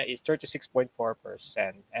 points niya is 36.4%.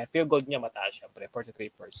 And field goal niya mataas, syempre,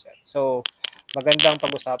 43%. So, magandang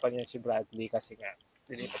pag-usapan niya si Bradley kasi nga,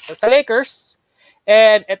 dilipat sa Lakers.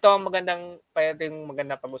 And ito ang magandang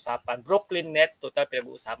pag-usapan. Brooklyn Nets, total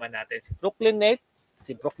pinag-uusapan natin. Si Brooklyn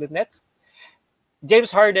Nets.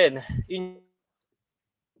 James Harden, injury.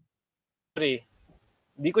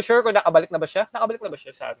 Di ko sure kung nakabalik na ba siya. Nakabalik na ba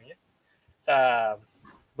siya sa sa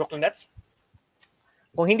Brooklyn Nets?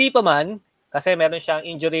 Kung hindi pa man, kasi meron siyang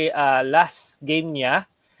injury last game niya,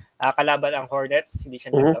 kalaban ang Hornets, hindi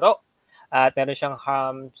siya naglaro. At meron siyang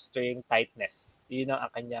hamstring tightness. Yun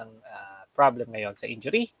ang kanyang problem ngayon sa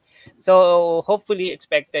injury. So, hopefully,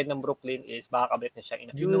 expected ng Brooklyn is makakabalik na siya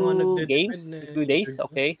in a few days.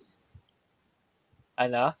 Okay?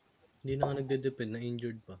 Ano? Hindi na nga nagde-depend na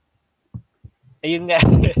injured pa. Ayun nga.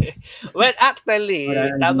 Well, actually,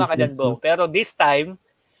 tama ka dyan, Bong. Pero this time,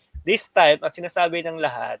 ang sinasabi ng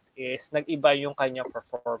lahat is nag-iba yung kanyang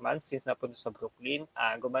performance since napunta sa Brooklyn.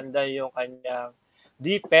 Gumanda yung kanyang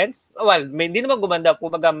defense. Well, hindi naman gumanda.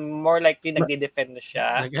 Kumbaga, more likely nagde-defend na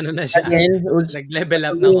siya. Nag-ano na siya. Nag-level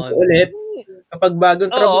up na ulit. Kapag bagong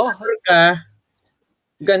trabaho ka,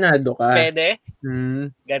 ganado ka. Pwede?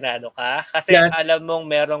 Ganado ka. Kasi alam mong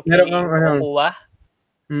merong kukuha.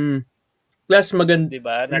 Plus maganda.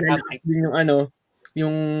 Diba?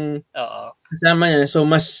 Yung kasama niya. So,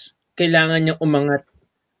 mas kailangan niyang umangat.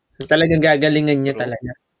 So, talagang gagalingan niya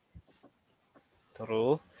talaga.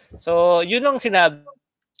 True. So, yun ang sinabi.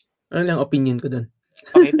 Ano lang opinion ko doon?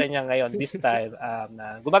 Pakita niya ngayon, this time,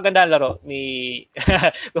 na gumaganda laro ni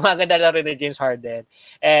James Harden.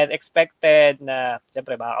 And expected na,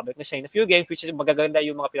 siyempre, makakabalik na siya in a few games, which is magaganda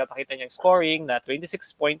yung mga pinapakita niyang scoring na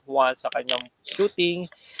 26.1 sa kanyang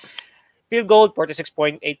shooting. Field goal,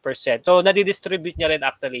 46.8%. So, nadidistribute niya rin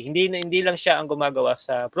actually. Hindi lang siya ang gumagawa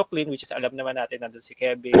sa Brooklyn, which is alam naman natin, nandun si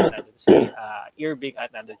Kevin, nandun si Irving,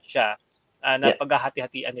 at nandun siya. Na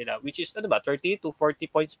paghahati-hatian nila, which is 30 to 40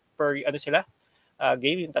 points per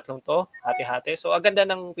game, yung tatlong to, hati-hati. So, ang ganda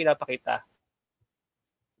ng pinapakita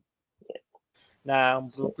ng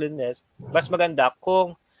Brooklyn Nets. Mas maganda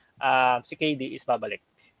kung si KD is babalik.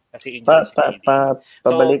 Kasi injured si KD.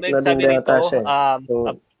 Pabalik na din yata siya.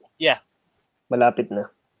 Yeah. Malapit na.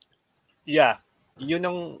 Yeah. Yun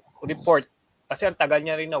ang report. Kasi ang tagal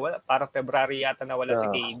niya rin nawala. Parang February yata nawala si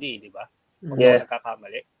KD, di ba? Kung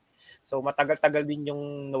nagkakamali. So, matagal-tagal din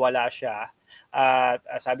yung nawala siya. At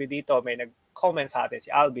sabi dito, may nag-comment sa atin si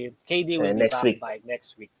Alvin, KD will be back by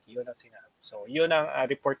next week. Yun ang sinabi. So, yun ang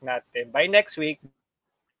report natin. By next week,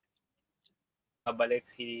 babalik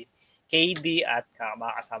si KD at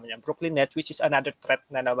makakasama niya ang Brooklyn Nets, which is another threat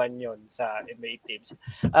na naman yun sa NBA teams.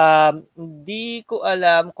 Hindi ko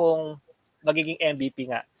alam kung magiging MVP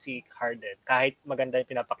nga si Harden kahit maganda yung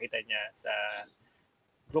pinapakita niya sa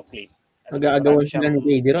Brooklyn. Mag-aagawan sila ni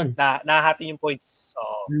KD ron. Nahati yung points. So,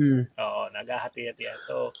 nagahati-hati yan.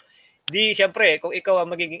 So, Di, syempre, kung ikaw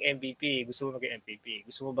ang magiging MVP, gusto mo maging MVP,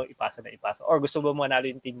 gusto mo bang ipasa na ipasa, or gusto mo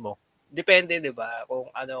manalo yung team mo? Depende, di ba?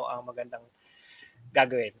 Kung ano ang magandang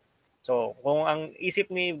gagawin. So, kung ang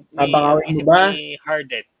isip ni Harden, diba?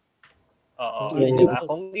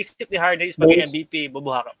 Kung isip ni Harden is maging MVP,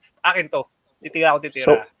 bubuha ka. Akin to. Titira.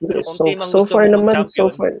 Pero kung team ang gusto mo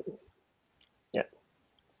mag-champion,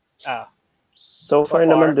 So far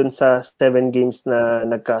naman dun sa 7 games na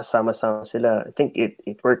nagkasama-sama sila, I think it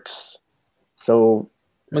works. So,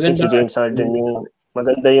 maganda si James Harden yung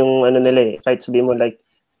maganda yung ano nila eh. Kahit sabihin mo like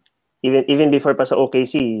even before pa sa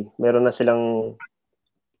OKC, meron na silang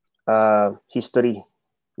history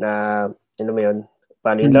na ano mo yun,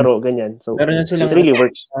 paano yung laro, ganyan. So, meron na silang it really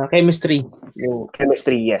works. Chemistry. Yung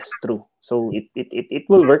chemistry, yes, true. So, it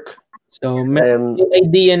will work. So, may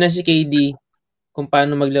idea na si KD kung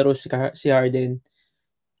paano maglaro si Harden.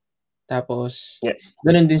 Tapos,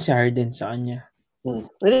 ganun din si Harden sa kanya.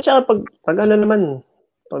 Hindi, tsaka pag ano naman,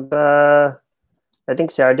 I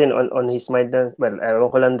think si Harden on his mind na, well,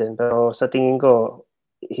 ewan ko lang din, pero sa tingin ko,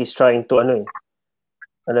 he's trying to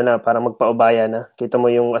para magpaubaya na. Kita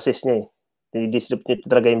mo yung assist niya eh. I-distribute niya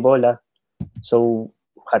talaga yung bola. So,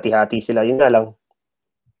 hati-hati sila. Yun nga lang,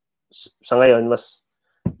 sa ngayon, mas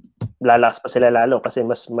lalakas pa sila lalo kasi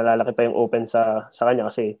mas malalaki pa yung open sa kanya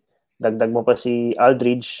kasi dagdag mo pa si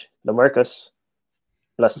Aldridge, LaMarcus,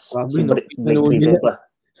 plus si Blake Griffin pa.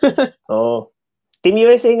 So, Team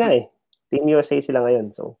USA nga eh. Team USA sila ngayon.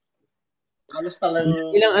 So, halos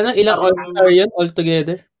talagang ilang all-star yun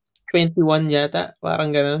altogether? 21 yata, parang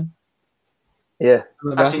gano'n. Yeah,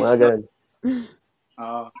 mga gano'n.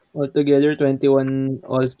 Altogether 21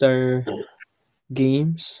 all-star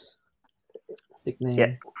games.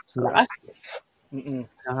 Yeah. Lakas.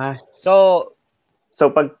 So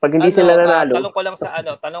pag hindi sila nanalo, tanong ko lang sa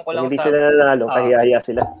hindi sila nanalo, kahiya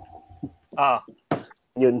sila.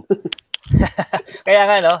 Yun. Kaya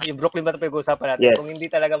nga yung Brooklyn ba 'ito pag-uusapan natin? Yes. Kung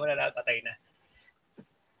hindi talaga mananalo, patay na.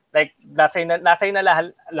 Like nasay na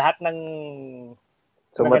lahat ng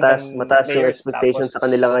so mataas yung expectation sa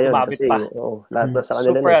kanila ngayon kasi lahat na sa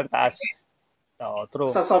kanila. Super taas.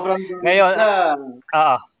 True. Sa sobrang ngayon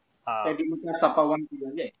pwede magkasapawan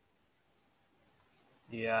talaga eh.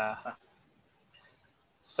 Yeah.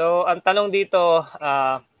 So, ang tanong dito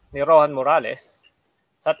ni Rohan Morales,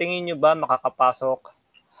 sa tingin nyo ba makakapasok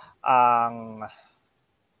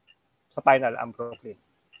sa final ang Brooklyn?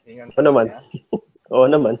 Oo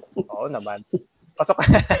naman.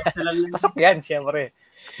 Pasok yan, siyempre.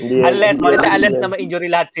 Unless na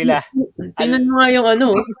ma-injury lahat sila. Tingnan mo nga yung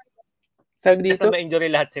tag dito. Unless na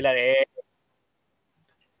ma-injury lahat sila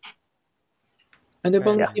Ano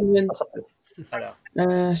bang team yan?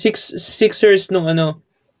 Sixers nung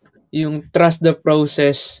yung trust the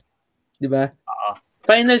process, di ba?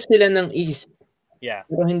 Finals sila ng East. Yeah.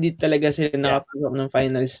 Pero hindi talaga sila nakapasok ng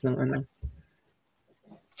finals ng ng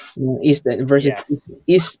East versus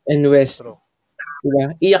East and West. True.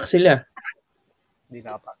 Diba? Iyak sila. Hindi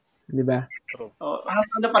nakapasok. Diba? True.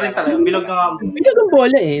 Ano pa rin talaga. Bilog ang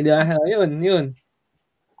bola eh. Diba? Yun.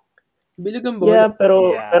 Bilog ang bola. Yeah,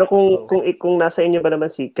 pero kung nasa inyo ba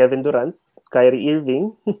naman si Kevin Durant, Kyrie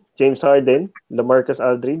Irving, James Harden, LaMarcus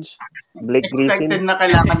Aldridge, Blake Griffin. Expected na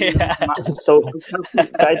kailangan So,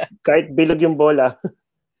 kahit bilog yung bola,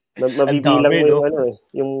 mabibilang mo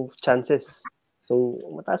yung chances. So,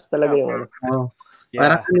 mataas talaga yung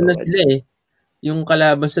Parang na sila eh. Yung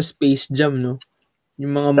kalaban sa Space Jam, no?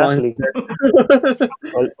 Yung mga monster.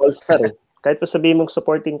 All-star eh. Kahit pa sabihin mong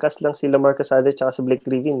supporting cast lang si LaMarcus Aldridge at si Blake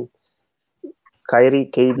Griffin,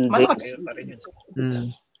 Kyrie, KD,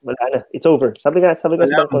 James. Wala na. It's over. Sabi nga sa bang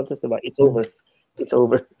contest, diba? It's over.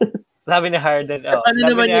 Sabi ni Harden,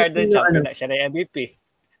 champion na siya na MVP.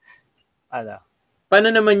 Paano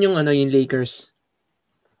naman yung Lakers?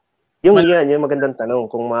 Yung magandang tanong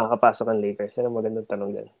kung makakapasok ang Lakers. Yan ang magandang tanong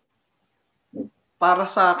din. Para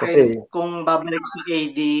sa akin, kung babalik si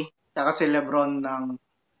AD saka si LeBron ng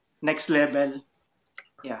next level,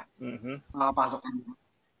 makakapasok sila.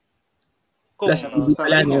 Plus,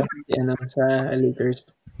 sa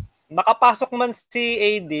Lakers. Makapasok man si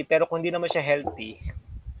AD, pero kung hindi naman siya healthy,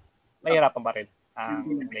 mahirapan pa rin ang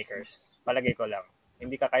Lakers. Palagay ko lang.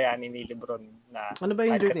 Hindi kakayanin ni LeBron na ano ba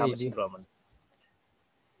injured kasama AD? si Drummond.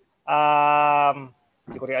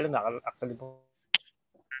 Hindi ko rin alam.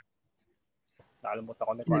 Nakalimutan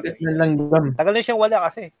ko na. Tagal na siyang wala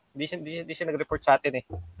kasi. Hindi siya nag-report sa atin eh.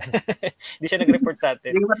 Hindi siya nag-report sa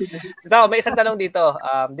atin. So, may isang tanong dito.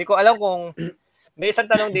 Hindi ko alam kung may isang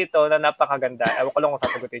tanong dito na napakaganda. Ewan ko lang kung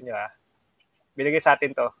sasagutin nyo Binigay sa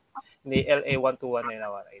atin to ni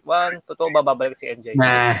LA1219181. Totoo ba babalik si MJ?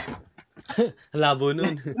 Labo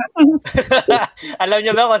nun. Alam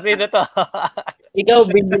niyo ba kung sino to? Ikaw,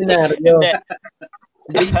 bilyonaryo.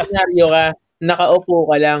 Bilyonaryo ka, nakaupo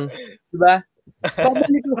ka lang. Diba?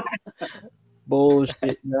 Pabalik ko.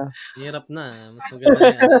 Bullshit na. Hirap na. Mas maganda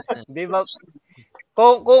yan. Di ba?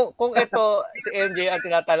 Kung ito si MJ ang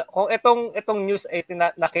tinatanong, kung itong news ay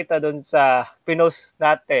nakita doon sa pinost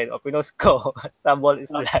natin o pinost ko sa Ball is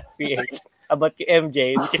Life PH about kay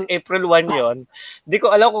MJ, which is April 1 yon. Di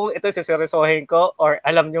ko alam kung ito siseryosohin ko or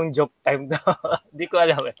alam yung joke time daw. Di ko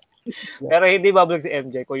alam eh. Pero hindi bablog si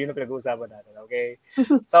MJ kung yun ang pinag-uusapan natin. Okay?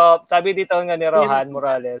 So, sabi dito nga ni Rohan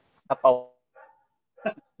Morales,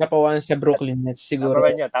 Sapawan sa Brooklyn Nets siguro.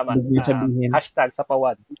 Tama. Hashtag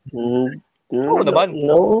Sapawan. Oo naman.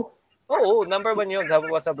 No. Oo, number 1 yun.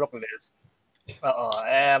 Sapawan sa Brooklyn Nets. Oo.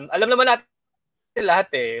 Alam naman natin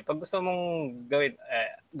lahat eh. Pag gusto mong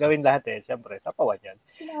gawin lahat eh. Siyempre, Sapawan yan.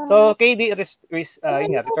 So, KD is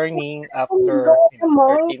returning after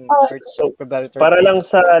 13 search preparatory. Para lang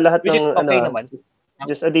sa lahat which ng is okay naman.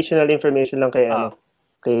 Just additional information lang kay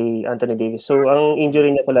kay Anthony Davis. So, ang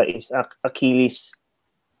injury niya pala is Achilles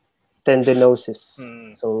tendinosis.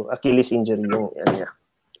 So, Achilles injury yung niya.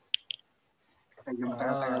 So,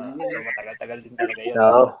 matagal-tagal din talaga yun.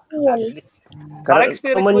 Para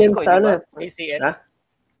experience mo yun, sana. ACL? Ha?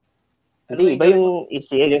 Hindi, iba yung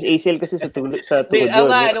ACL. Yung ACL kasi sa tuhod yun. Yung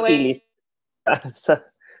Achilles.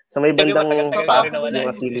 Sa may bandang yung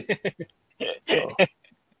Achilles.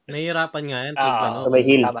 Nahihirapan nga yan. Sa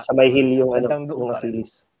may heel yung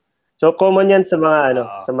Achilles. So, common yan sa mga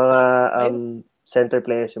sa mga center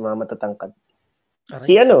players, yung mga matatangkad. What's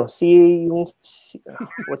his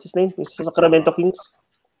name? Yung sa Sacramento Kings.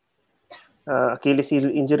 Achilles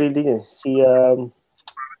injury din yun. Sino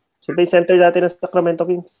yung center dati ng Sacramento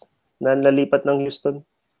Kings? Na nalipat ng Houston.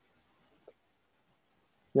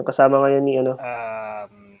 Yung kasama ngayon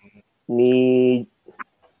ni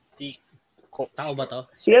Tao ba to?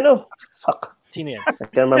 Fuck. Sino yan? I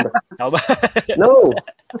can't remember. Tao ba? No.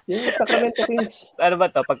 Yung Sacramento Kings. Ano ba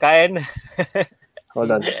to? Pagkain? Hold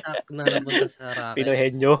on. Na napunta sa Rockets.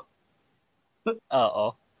 Pinohenyo?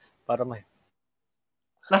 Oo. Para may.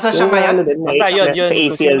 Nasa siya ngayon? Basta yun. Sa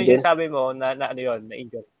ACL din. Yung sabi mo na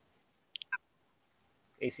injury.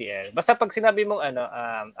 ACL. Basta pag sinabi mong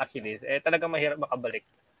Achilles, talagang mahirap makabalik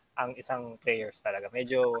ang isang players talaga.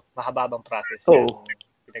 Medyo mahababang process yung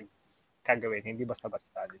pinagkagawin. Hindi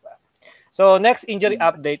basta-basta, di ba? So, next injury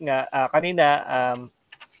update nga. Kanina,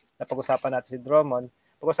 napag-usapan natin si Drummond.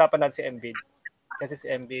 Pag-usapan natin si Embiid. Kasi si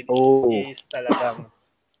Embiid is talagang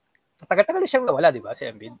tagal-tagal siyang nawala, di ba? Si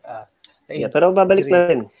Embiid. Pero babalik na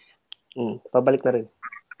rin. Pabalik na rin.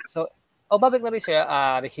 So, babalik na rin siya.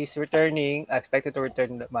 He's returning, expected to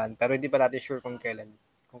return naman, pero hindi pa natin sure kung kailan.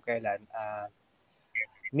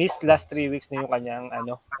 Miss last 3 weeks na yung kanyang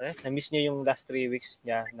na-miss niya yung last 3 weeks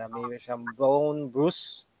niya na may siyang bone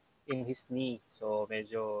bruise in his knee. So,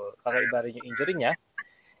 medyo kakaiba rin yung injury niya.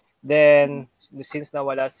 Then, since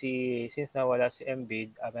nawala si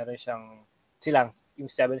Embiid, meron silang yung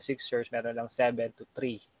 76ers, meron lang 7-3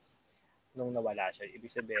 nung nawala siya. Ibig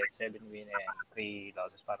sabihin, 7 win and 3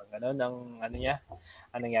 losses. Parang gano'n ang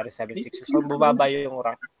nangyari 76ers. So, bumaba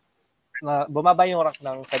yung rank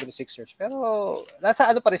ng 76ers. Pero,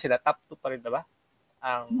 nasa pa rin sila? Top 2 pa rin, diba?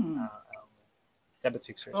 Ang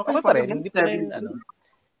 76ers. Okay pa rin.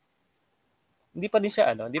 Hindi pa rin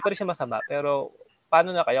siya masama. Pero,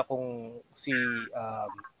 paano na kaya kung si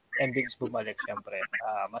Embiid bumalik, syempre,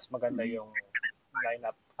 mas maganda yung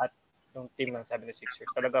lineup at yung team ng 76ers.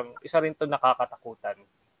 Talagang isa rin to nakakatakutan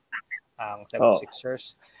ang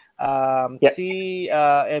 76ers. Si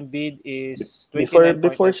Embiid is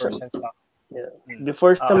 29.9% stock.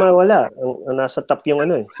 Before siya mawala, ang nasa top yung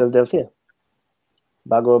Philadelphia.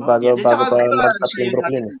 Bago pa mag-top yung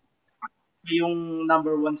Brooklyn. Yung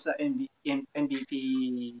number 1 sa MVP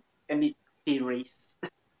race.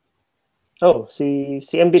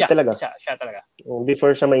 Si Embiid talaga. Siya talaga.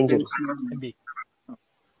 Before siya ma-injury. Embiid.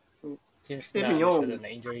 Since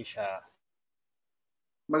na-injury siya.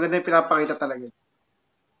 Maganda yung pinapakita talaga.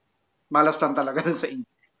 Malas lang talaga dun sa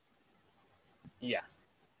injury. Yeah.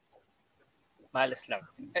 Malas lang.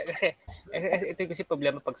 Kasi ito kasi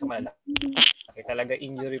problema pag sa malalaki. Talaga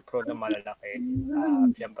injury prone na malalaki.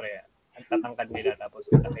 Siyempre, ang tatangkad nila tapos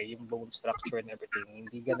malaki yung bone structure and everything.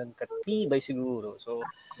 Hindi ganun katibay siguro. So,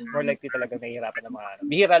 more likely talaga nahihirapan ng mga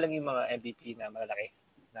bihira lang yung mga MVP na malalaki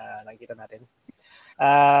na nakikita natin.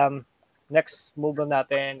 Next move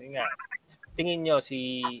natin, tingin nyo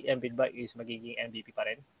si Embiid ba is magiging MVP pa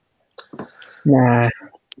rin?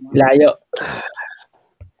 Malayo.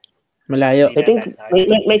 I think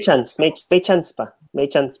may chance. May chance pa.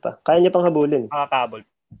 Kaya niya pang habulin. Makakabol.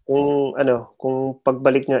 kung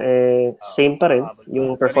pagbalik niya same pa rin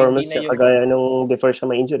yung performance niya kagaya nung before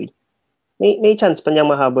siya ma-injury. May chance pa niyang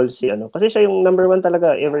mahabol si kasi siya yung number 1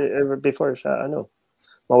 talaga ever before siya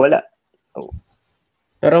mawala.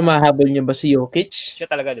 Pero mahabol niya ba si Jokic? Siya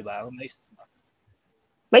talaga, di ba?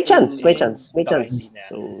 May chance. So,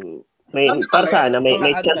 para sa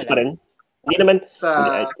may chance pa rin. Hindi naman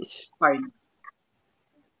fine.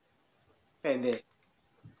 Pwede.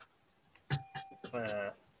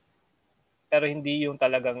 Pero hindi yung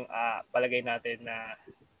talagang palagay natin na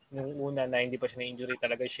nung una na hindi pa siya na-injury,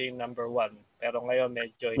 talaga siya yung number 1. Pero ngayon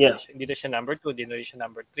medyo hindi na siya number 2, hindi na siya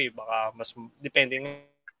number 3. Baka mas depende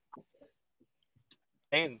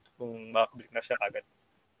ngayon kung makabalik na siya kagad.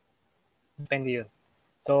 Depende yun.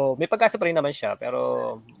 So, may pag-asa pa rin naman siya,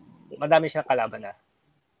 pero madami siyang kalaban na.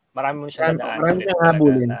 Marami mo siya dadaan. Marami siyang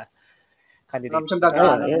habulin. Candidate. Marami siyang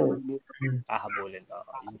dadaan. Habulin.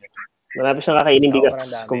 Marami siyang kakainin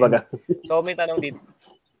bigas, kumbaga. So, may tanong dito.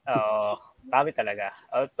 Dami talaga.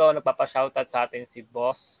 Ito, nagpapa-shoutout sa atin si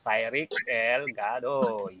Boss Cyric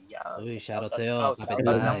Elgado. Yan. Uy, shoutout sa'yo.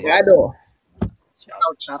 Elgado.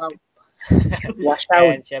 Shoutout. Wash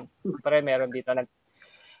out. And syempre, meron dito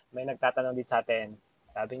may nagtatanong din sa atin.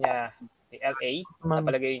 Sabi niya, ni LA, sa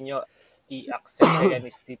palagay niyo, i-accept kaya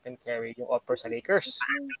ni Stephen Curry yung offer sa Lakers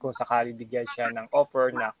kung sakali bigyan siya ng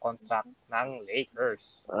offer na contract ng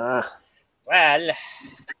Lakers? Well,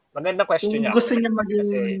 magandang question niya. Gusto niya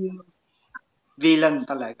maging villain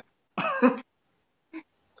talaga.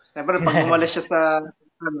 Siyempre, pag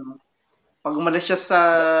umalis siya sa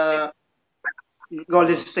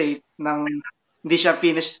Golden State nang hindi siya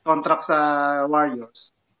finish contract sa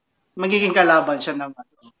Warriors, magiging kalaban siya ng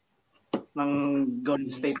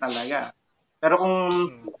Golden State talaga. Pero kung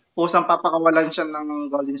pusang papakawalan siya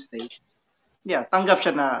ng Golden State, tanggap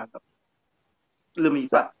siya na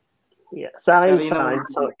lumipat. Sa akin,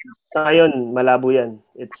 sa ngayon, malabo yan.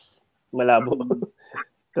 It's malabo.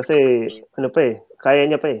 Kasi, kaya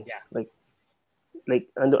niya pa eh.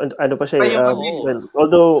 Like ano pa siya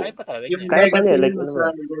although kaya pa niya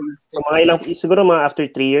siguro mga after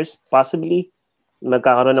 3 years possibly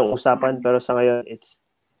magkakaroon ng usapan, pero sa ngayon it's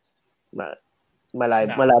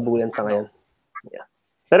malabo yan sa ngayon.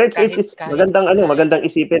 Pero it's magandang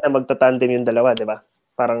isipin na magtatandem yung dalawa, di ba?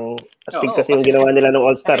 Parang astig kasi yung ginawa nila ng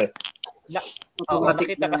All-Star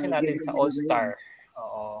nakita kasi natin sa All-Star.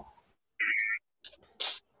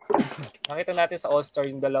 Nakita natin sa All-Star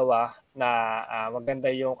yung dalawa na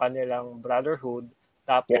maganda yung kanilang brotherhood,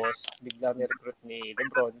 tapos bigla ni-recruit ni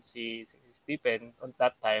LeBron si Stephen on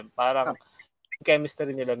that time, parang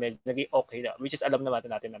chemistry nila medyo naging okay na, which is alam naman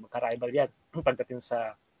natin na magka-rival yan pagdating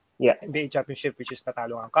sa NBA Championship, which is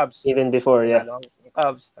natalo ang Cubs. Even before, Natalo ang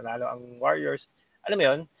Cubs, natalo ang Warriors. Alam mo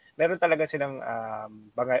yun, meron talaga silang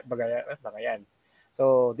bagayan.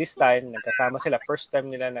 So, this time, nagkasama sila. First time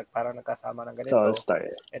nila parang nagkasama ng ganito. So, All-Star.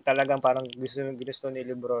 Talagang parang gusto ni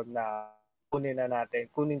LeBron na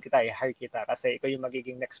kunin kita, i-hire kita kasi ikaw yung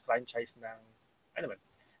magiging next franchise ng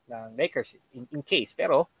Lakers in case.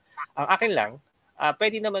 Pero, ang akin lang,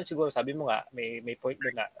 pwede naman siguro, sabi mo nga, may point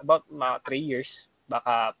doon na about 3 years,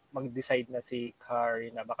 baka mag-decide na si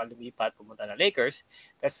Curry na baka lumipat, pumunta na Lakers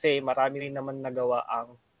kasi marami rin naman nagawa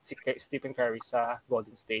ang si Stephen Curry sa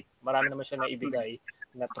Golden State. Marami naman siya naibigay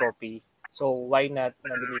na trophy. So, why not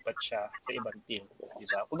na lumipat siya sa ibang team?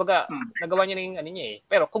 Diba? Kumbaga, nagawa niya na yung niya eh.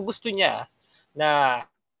 Pero kung gusto niya na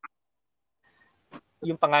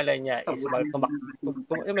yung pangalan niya is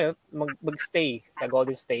mag-stay sa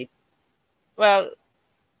Golden State, well,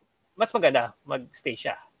 mas maganda mag-stay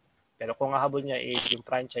siya. Pero kung hahabol niya is yung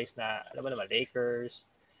franchise na, alam mo naman, Lakers,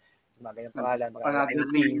 mga ganyang pangalan, mga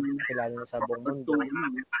team, kilala na sa buong mundo.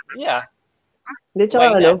 Yeah. Hindi,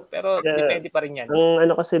 tsaka pero depende pa rin yan.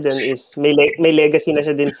 Ang kasi din is, may legacy na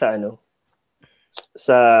siya din sa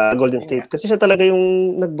sa Golden State. Kasi siya talaga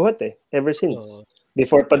yung nagbuhat ever since.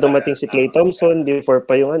 Before pa dumating si Klay Thompson, before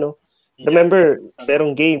pa yung Remember,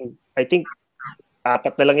 merong game, I think, 4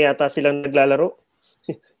 na lang yata silang naglalaro.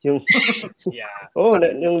 yung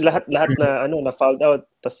yung lahat na na fouled out,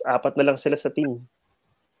 tas 4 na lang sila sa team.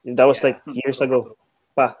 That was like years ago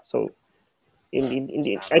pa. So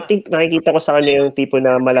I think nakikita ko sa kanya yung tipo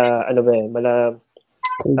na mala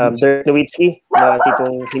Dirk Nowitzki na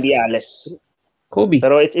tipong hindi alis. Kobe.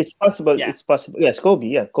 Pero it's possible. It's possible. Yes, Kobe.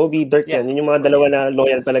 Yeah, Kobe, Dirk yan. Yun yung mga dalawa na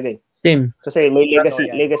loyal talaga Team. Kasi may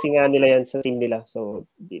legacy nga nila yan sa team nila. So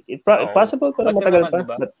it's possible pero matagal pa,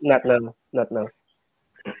 diba? But not now.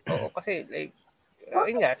 Oo, kasi like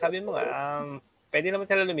sabi mo nga, pwede naman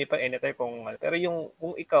sila lumipat anytime pero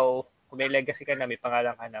kung ikaw, kung may legacy ka na, may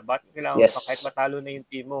pangalan ka na, bakit kailangan pa kahit matalo na yung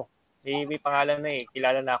team mo? May pangalan na eh.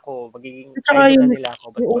 Kilala na ako. Magiging idol na nila ako.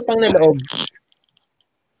 Yung utang na loob.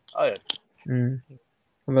 Oh, yun.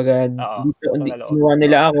 Kumbaga, dito, kinuha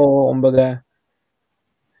nila ako, kumbaga,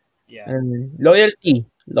 loyalty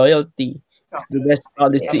is the best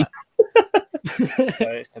policy.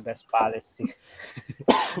 It's the best policy.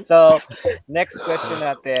 So, next question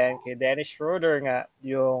natin kay Dennis Schroeder nga,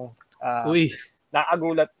 yung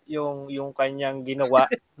nakagulat yung kanyang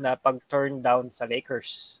ginawa na pag-turn down sa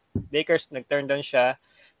Lakers. Lakers, nag-turn down siya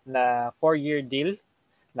na 4-year deal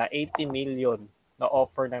na 80 million na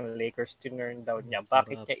offer ng Lakers, turn down niya.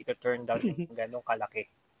 Bakit niya ito turn down yung ganong kalaki?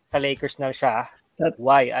 Sa Lakers na siya.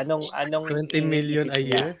 Why? Anong 20 million a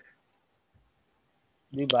year?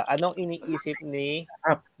 Diba? Anong iniisip ni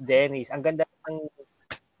Dennis? Ang ganda ng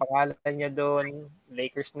pangalan niya doon.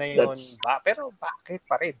 Lakers na yun. Pero bakit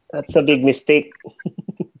pa rin? That's a big mistake.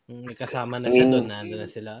 May kasama na siya doon. Nandun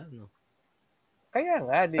na sila. No? Kaya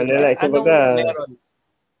nga, diba? Anong meron?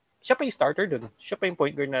 Siya pa yung starter doon. Siya pa yung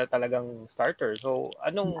point guard na talagang starter. So,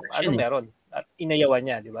 anong meron? At inayawan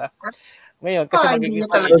niya, di ba? Ngayon, kasi magiging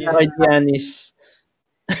Giannis.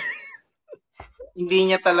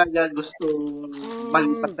 Hindi niya talaga gusto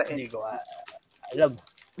malipat sa Hindi ko alam.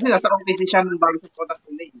 Kasi nasa competition ng bago sa product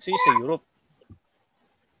nila. So, sa Europe.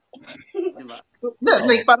 Diba? So,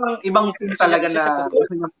 like, parang ibang team talaga na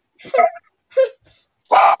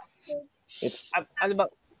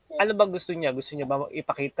ano ba gusto niya? Gusto niya ba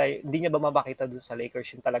ipakita, hindi niya ba mapakita doon sa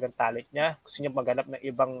Lakers yung talagang talent niya? Gusto niya maghanap ng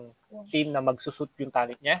ibang team na magsusut yung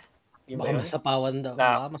talent niya? Baka masapawan daw.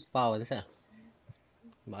 Baka masapawan siya.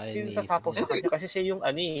 Sino sasapaw sa kanya? Kasi siya yung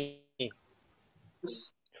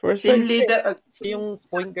First team leader. Siya yung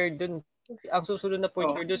point guard doon. Ang susunod na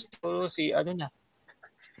point guard doon, siguro si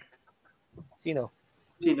Sino?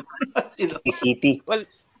 KCP. Well,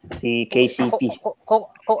 si KCP.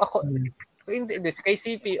 Kung ako, hindi, si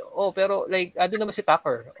KCP, pero like, naman si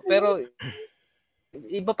Tucker. Pero,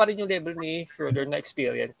 iba pa rin yung level ni Schroeder na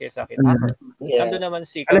experience kaysa kay Tucker. Ando naman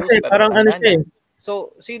si Caruso. Parang siya eh.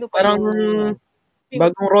 So, sino pa parang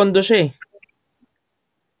bagong rondo siya eh.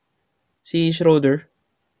 Si Schroeder.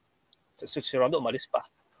 Si Rondo umalis pa.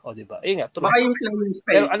 O, diba? Ayun nga. Baka yung playing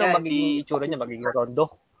style. Pero anong magiging itsura niya? Magiging Rondo?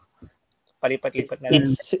 Palipat-lipat na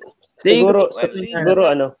lang. Siguro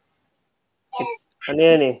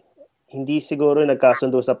yan eh. Hindi siguro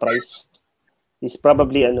nagkasundo sa price. He's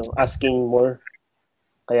probably asking more.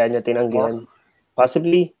 Kaya niya tinanggihan.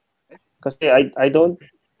 Possibly. Kasi I don't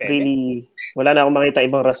really, wala na akong makita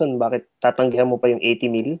ibang rason bakit tatanggihan mo pa yung 80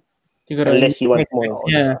 mil. Siguro, unless you want more.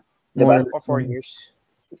 Yeah. Diba? For 4 years.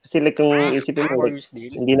 Kasi like kung isipin mo,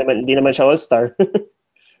 hindi naman siya all-star.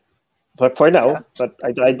 But for now, but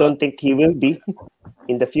I don't think he will be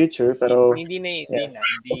in the future. Pero hindi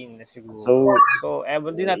na siguro. So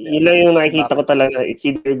di natin. Yun lang yung nakikita ko talaga. It's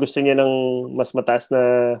either gusto niya ng mas mataas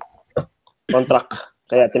na contract,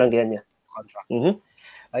 kaya tinanggihan niya.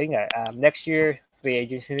 Ayun nga, next year free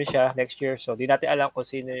agency na siya next year. So di natin alam kung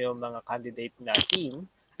sino yung mga candidate na team,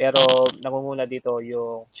 pero nangunguna dito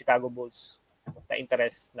yung Chicago Bulls na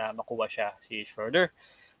interest na makuha siya si Schroeder,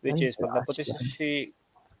 which is pag napunta si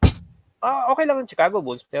okay lang ang Chicago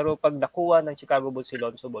Bulls, pero pag nakuha ng Chicago Bulls si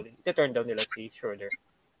Lonzo Ball, iti-turn down nila si Schroeder.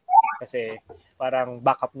 Kasi parang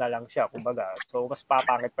backup na lang siya, kumbaga. So, mas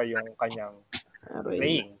papangit pa yung kanyang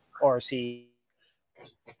playing. Or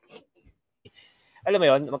alam mo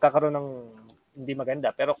yun, magkakaroon ng hindi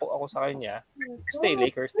maganda. Pero kung ako sa kanya, stay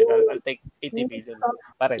Lakers, I'll take 80 million.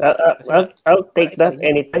 I'll take that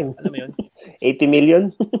anytime. Alam mo yun? 80 million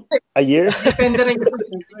a year? Depende rin yung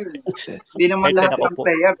hindi naman lahat ng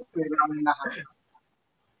player.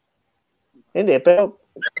 Hindi, pero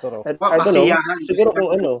I don't know. Siguro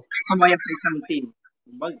kung kumaya sa isang team.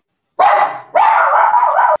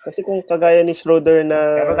 Kasi kung kagaya ni Schroeder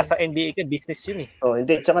na... Pero nasa NBA ka, business yun eh.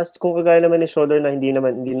 Hindi. Tsaka kung kagaya naman ni Schroeder na hindi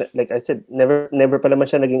like I said, never pa naman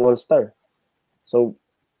siya naging all-star. So,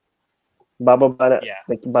 bababa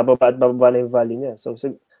na yung value niya. So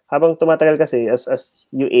habang tumatagal kasi, as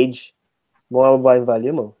you age, bumababa yung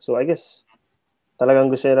value mo. So, I guess, talagang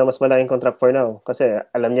gusto niya na mas malaking contract for now. Kasi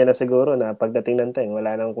alam niya na siguro na pagdating ng time,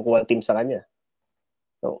 wala nang kukuha team sa kanya.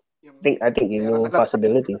 So, I think yun yung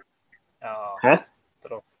possibility. Ha?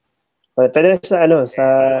 True. Pwede sa sa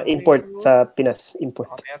import sa Pinas,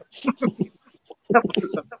 import.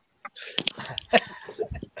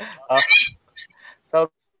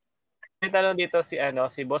 So may tanong dito si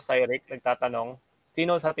Boss Cyril nagtatanong,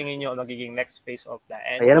 sino sa tingin niyo ang magiging next phase of the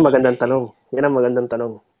NBA? Yan ang magandang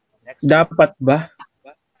tanong. Dapat ba?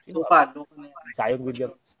 Sino pa? Zion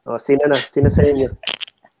Williams. Sino sa inyo?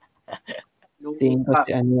 Tingin ko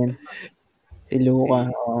si yan. Si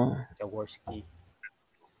Luka. Jaworski.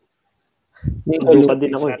 Luka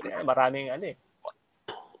din ako. Maraming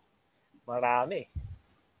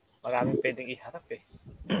Maraming pwedeng iharap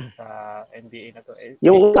sa NBA na to.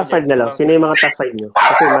 Yung top 5 na lang. Sino yung mga top 5 nyo?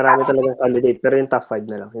 Kasi marami talagang candidate. Pero yung top 5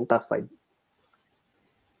 na lang. Yung top 5.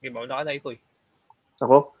 Okay, mauna ka na ikaw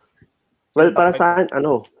Ako? Well, para sa akin,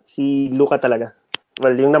 si Luka talaga.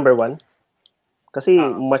 Well, yung number 1. Kasi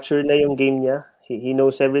mature na yung game niya. He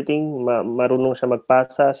knows everything. Marunong siya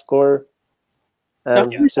magpasa, score.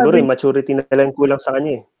 Siguro yung maturity na lang kulang sa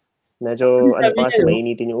kanya Medyo, pa kasi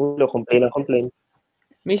mainitin yung ulo, complain.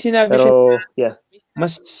 May sinabi pero, siya,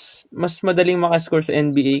 mas madaling makascore sa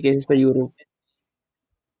NBA kaysa sa Europe.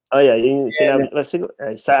 Yeah, yung sinabi, siguro,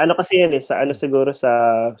 sa kasi yan sa siguro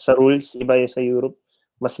sa rules, iba yung sa Europe,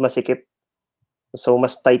 mas masikip. So,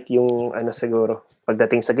 mas tight yung siguro,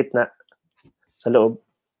 pagdating sa gitna, sa loob.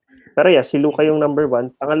 Pero si Luka yung number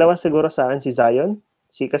 1. Pangalawa siguro sa akin, si Zion.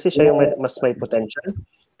 Kasi siya yung mas may potential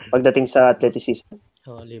pagdating sa athleticism.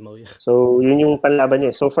 Limaw yun. So, yun yung panlaban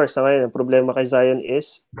niya. So far, sa ngayon, ang problema kay Zion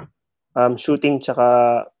is shooting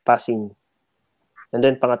tsaka passing. And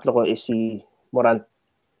then, pangatlo ko is si Morant.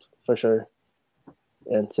 For sure.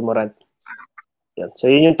 Yan, si Morant. Yan. So,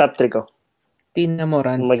 yun yung top 3 ko. Tina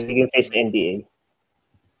Morant. Magiging face sa NBA.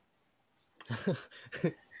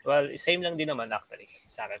 Well, same lang din naman actually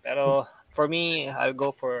sa akin. Pero for me, I'll go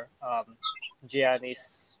for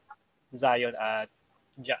Giannis, Zion, at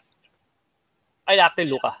actually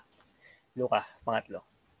Luka, pangatlo.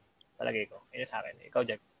 Palagay ko. Yun sa akin. Ikaw,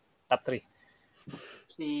 Jack. Top 3.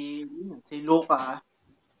 Si Luka.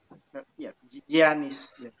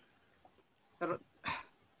 Giannis. Yeah. Pero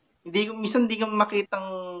minsan hindi ko makitang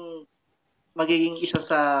magiging isa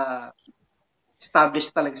sa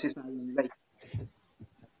established talaga si Zion. Like,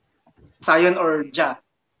 Zion or Ja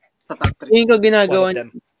sa top 3. Yung ko ginagawa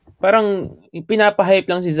parang pinapahype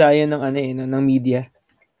lang si Zion ng ng media.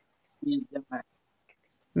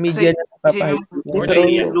 Media na papahype.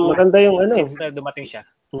 Maganda yung since na dumating siya.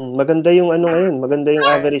 Maganda yung ngayon. Maganda yung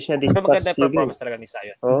average niya this past maganda yung performance talaga ni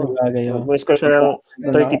Zion. Mag-score siya ng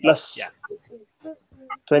 30 plus. Yeah.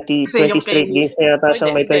 20 straight games na yata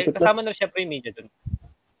siyang may 30 plus. Kasama na siyempre yung media dun.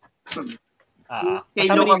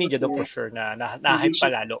 Kasama na yung media dun for sure na hype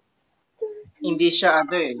pa lalo. Hindi siya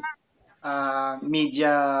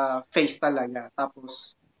media face talaga.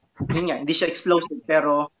 Tapos, yun nga, hindi siya explosive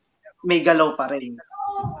pero may galaw pa rin.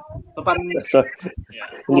 So, parang,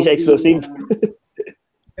 hindi siya explosive?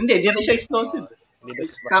 Hindi rin siya explosive.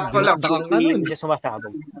 Sakto lang. Hindi siya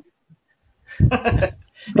sumasabog.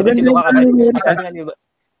 Si Luka kasi, sabi nga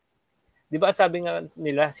di ba sabi nga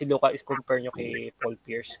nila si Luka is compare nyo kay Paul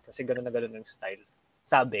Pierce kasi gano'n na gano'n ng style.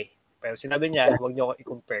 Sabi. Pero sinabi niya, huwag nyo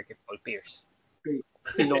i-compare kay Paul Pierce.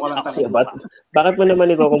 Bakit mo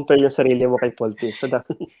naman i-compare yung sarili mo kay Paul Pierce?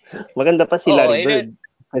 Maganda pa si Larry Bird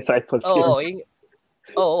kaysa kay Paul Pierce.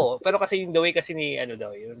 Pero kasi yung the way kasi ni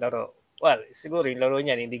yung laro. Well, siguro yung laro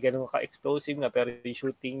niya hindi ganoon ka-explosive nga pero yung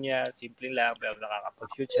shooting niya simple lang pero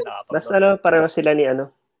nakakapag-shoot siya, Mas pareho sila ni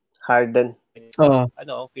Harden.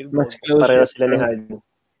 Field goal. Pareho sila ni Harden.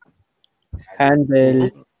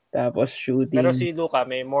 Handle tapos shooting. Pero si Luka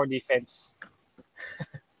may more defense.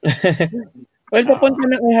 Well, papunta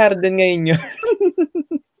na kay Harden ngayon yun.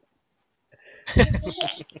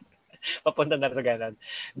 Papunta na sa ganun.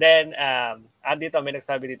 Then, dito, may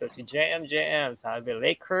nagsabi dito, si JM, sabi,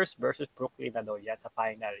 Lakers versus Brooklyn na daw yan sa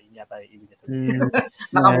final. Yun yata yung ibig niya sabihin.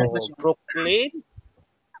 Brooklyn?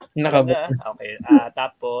 Nakabot. Okay.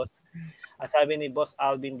 Tapos, sabi ni Boss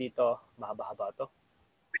Alvin dito, mahaba-haba to.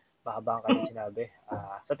 Mahaba ang kanyang sinabi.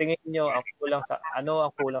 Sa tingin niyo, ang kulang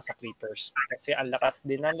sa Clippers? Kasi ang lakas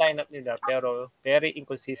din ng lineup nila, pero very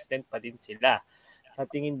inconsistent pa din sila. Sa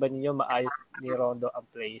tingin ba niyo maayos ni Rondo ang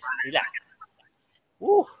plays nila?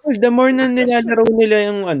 Well, the more na nilalaro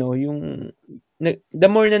nila the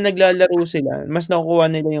more na naglalaro sila, mas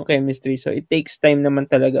nakukuha nila yung chemistry. So, it takes time naman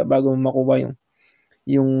talaga bago makuha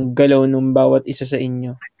yung galaw ng bawat isa sa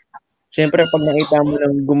inyo. Siyempre, pag nakita mo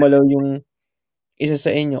lang gumalaw yung isa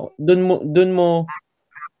sa inyo, dun mo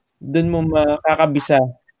makakabisa.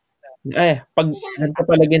 Pag ganito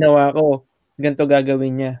pala ginawa ko, ganito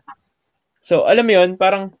gagawin niya. So, alam mo yun,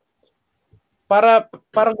 parang para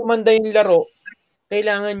gumanda yung laro,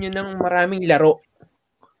 kailangan nyo ng maraming laro.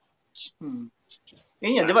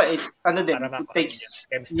 Yun yan, di ba? It takes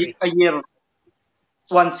a year,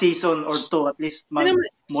 one season or two at least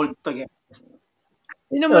mag-mold together.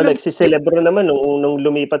 Si Lebron naman, nung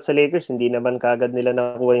lumipat sa Lakers, hindi naman kagad nila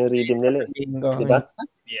nakuha yung rhythm nila. Diba?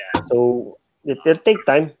 Yeah. So, it will take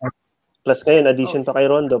time. Plus ngayon, addition to kay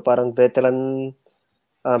Rondo, parang veteran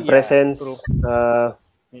presence,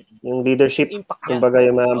 yung leadership, kumbaga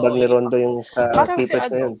yung mga bag ni Rondo yung sa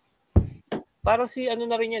Clippers ngayon. parang si ano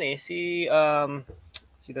na rin yan eh,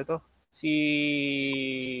 sino to? Si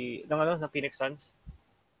ng Phoenix Suns.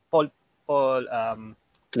 Paul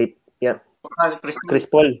Clip, yeah. Chris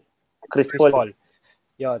Paul.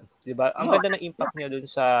 Yon, 'di ba? Ang ganda ng impact niya dun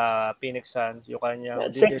sa Phoenix Suns, yung kanyang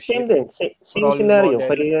leadership. Same din. Same scenario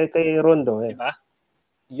kay Rondo eh. 'Di ba?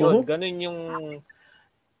 Yun, ganun yung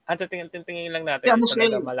tingin lang natin sa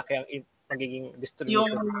talaga malaki ang magiging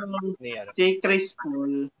distribution ni ano. Si Chris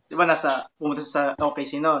Paul, 'di ba pumunta sa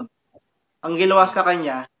OKC noon. Ang ginawa sa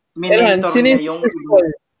kanya, mentor niya yung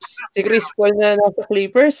si Chris Paul na nasa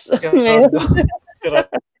Clippers. Si Rondo.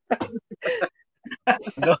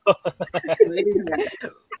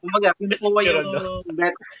 Kumbaga, pinukuha yung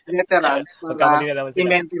veterans para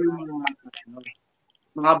i-mentor yung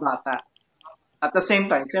mga bata. At the same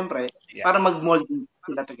time, siyempre, para mag-mold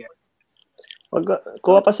sila together.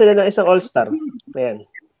 Kuha pa sila ng isang all-star. Ayan.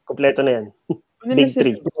 Kompleto na yan. Big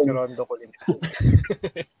three. Si Rondo ko din.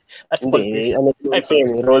 Hindi.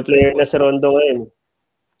 Role player na si Rondo ngayon.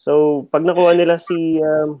 So, pag nakuha nila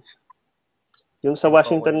yung sa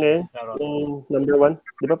Washington ngayon, yung number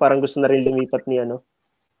 1, di ba parang gusto na rin lumipat ni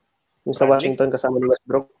yung sa Washington kasama ni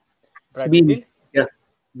Westbrook. Bradley Beal? Yeah.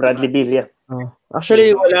 Bradley Beal, yeah.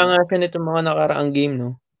 Actually, wala nga siya nito mga nakaraang game,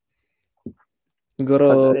 no?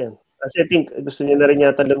 Siguro... Kasi I think gusto niya na rin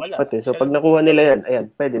yata lumipat eh. So pag nakuha nila yan, ayan,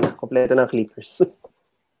 pwede na. Kompleto ng Clippers.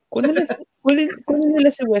 Kunin nila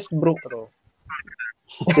si Westbrook.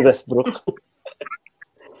 Si Westbrook.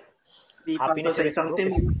 Happy na sa isang team.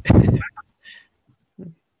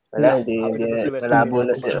 Wala, hindi. Malabo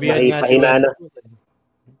na siya. Mahina na.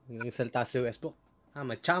 Yung salta si Westbrook.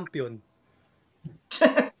 Champion.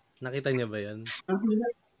 Nakita niya ba yan?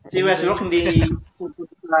 Si Westbrook hindi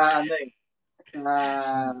pupunta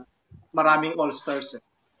maraming all-stars eh.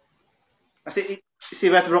 Kasi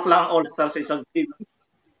si Westbrook lang ang all-star sa isang team.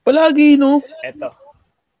 Palagi, no? Eto.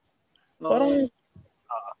 Parang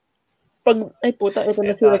puta, ito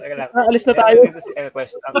na sila. Alis na tayo.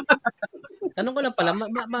 Tanong ko lang pala,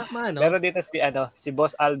 Meron dito si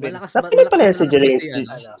Boss Alvin. Pinoy pala yan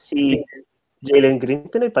si Jalen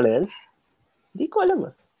Green. Pinoy pala yan? Hindi ko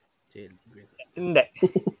alam Hindi.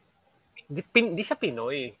 Hindi siya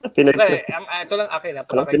Pinoy. Pinoy. Ito lang akin.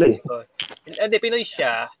 Hindi, Pinoy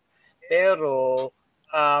siya. Pero,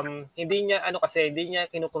 hindi niya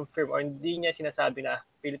kinukonfirm or hindi niya sinasabi na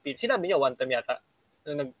Philippines. Sinabi niya one time yata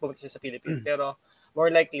nung nagpumunta siya sa Philippines. Pero, more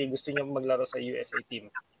likely, gusto niya maglaro sa USA team.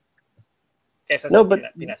 Kesa sa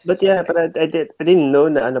Pinas. But yeah, but I didn't know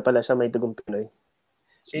na pala siya may dugong Pinoy.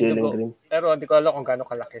 Jalen Green. Pero, hindi ko alam kung gaano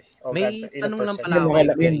kalaki. May tanong lang pala ako kay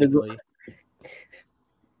Igoy.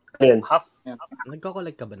 Ayan.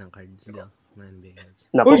 Nagko-collect ka ba ng cards daw?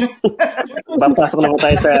 Naku. Papasok naman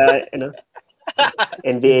tayo sa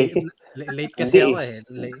NBA. Late kasi ako eh.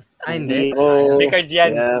 Hindi. May cards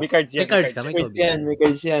yan. May cards ka. May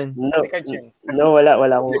cards yan. No, wala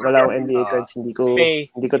akong NBA cards. Hindi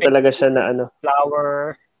ko talaga siya na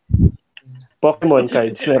Flower. Pokemon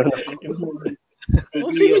cards. Meron ako.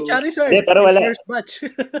 Sino Charizard? Pero wala. First batch.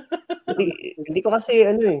 Hindi ko kasi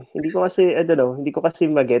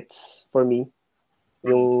magets for me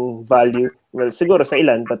yung value. Well, siguro sa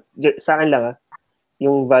ilan, but sa akin lang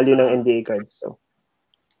yung value ng NBA cards. So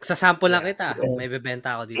sa sample lang kita. May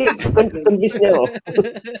bebenta ako dito. Convince niya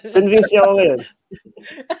ako ngayon.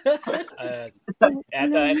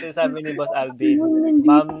 Ito sabi ni Boss Alvin.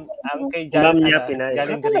 Ma'am, ang kay Jan, Pinay.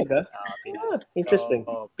 Galing talaga? Interesting.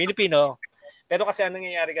 Pilipino. Pero kasi anong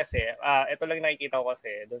nangyayari kasi, ito lang nakikita ko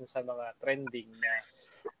kasi doon sa mga trending na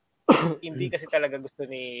hindi kasi talaga gusto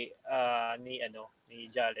ni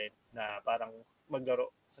Jalen na parang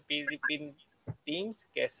maglaro sa Philippine teams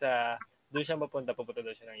kesa doon siya pupunta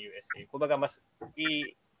doon siya ng USA. Kumbaga mas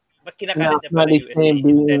kinakalit niya pa ng USA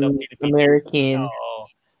instead of Philippines. American.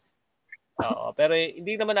 Oo. Pero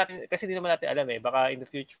hindi naman natin alam eh. Baka in the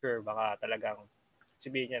future, baka talagang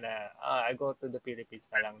sabihin niya na, I go to the Philippines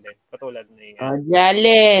na lang din. Katulad ni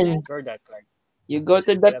Jalen. Jordan Clark. You go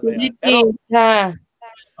to the Philippines, ha?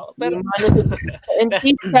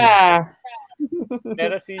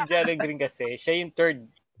 Pero si Jalen Green kasi, siya yung third,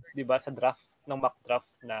 di ba, sa draft, ng mock draft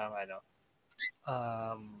ng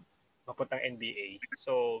mapuntang NBA.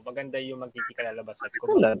 So, maganda yung magiging kalalabasan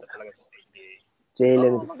kung maganda talaga sa NBA.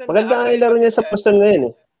 Jalen. Maganda ang ilaro niya sa Boston ngayon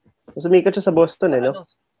eh. Sumikat siya sa Boston eh, no?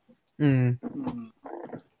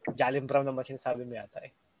 Jalen Brown naman sinasabi mo yata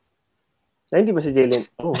eh. Ay, hindi ba si Jalen?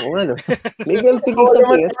 Oo, ano. Maybe I'm thinking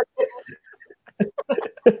something eh.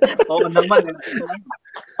 Oo naman eh.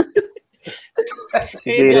 Si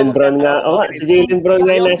Jalen Brown nga. Si Jalen Brown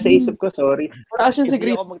nga yung nasa isip ko, sorry. Wala siya si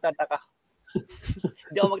Green. Hindi ako magtataka.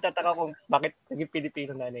 Hindi ako magtataka kung bakit naging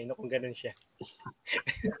Pilipino nanay no kung ganun siya.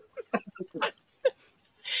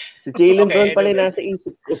 Si Jalen Brown pala nasa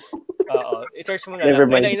isip ko. Oo. I-search mo na lang.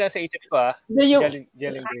 May nasa isip ko Jalen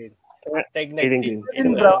Green. Sa Ignite team.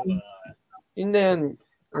 Yun na yun.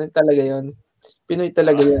 Ano talaga yun? Pinoy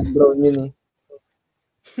talaga yun. Brown yun eh.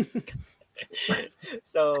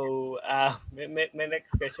 So, may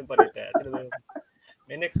next question pa rito.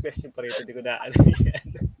 May next question pa rito. Hindi ko na alam yan.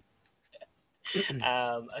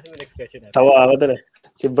 Ano yung next question natin? Tawa ako doon eh.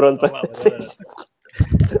 Si Brown pa.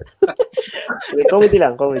 Comedy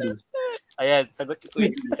lang, comedy. Ayan, sagot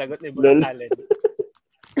ni Boss Allen.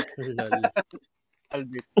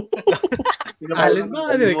 Albert. Allen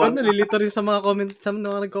ba? Ano, ikaw nalilito rin sa mga comment, sa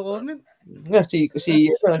mga nagko-comment. Nga, si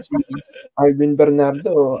Alvin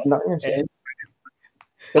Bernardo, anak niya si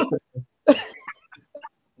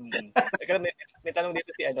may tanong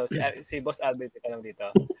dito si Boss Albert, may tanong dito.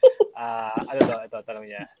 Ito tanong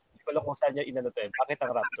niya. Hindi ko lang kung saan niya inano to eh. Bakit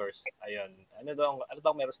ang Raptors? Ayun. Ano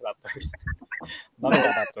bang meron sa Raptors? Bakit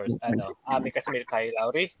ang Raptors? May kasi may Kyle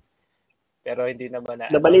Lowry. Pero hindi naman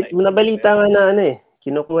nabalita nga na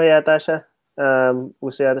kinukuha yata siya.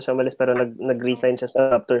 Gusto yata siya umalis pero nag-resign siya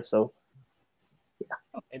sa Raptors. So, yeah.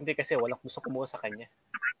 Hindi kasi walang gusto kumuha sa kanya.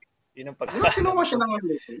 Yun ang kinuha siya ng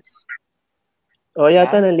Lakers.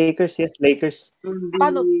 Yata ng Lakers, yes. Lakers.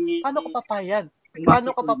 Paano ka papayag?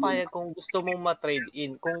 Paano ka papayag kung gusto mong ma-trade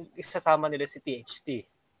in kung isasama nila si THT?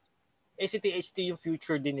 Si THT yung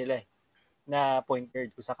future din nila na point guard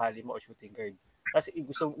kung sakali mo o shooting guard. Kasi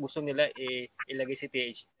gusto nila ilagay si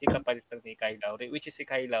THT kapalit lang ni Kyle Lowry, which is si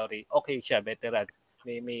Kyle Lowry, okay siya, veteran,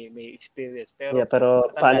 may experience, pero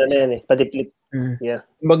paano na yan pa-deplete. Yeah.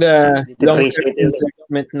 Kumbaga, long-term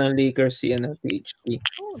investment ng Lakers si THT.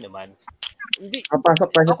 Oo naman. Hindi. Papasok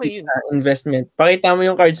pa sa investment. Pakita mo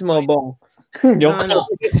yung cards mo, Bong. Yung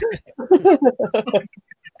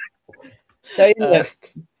so, yun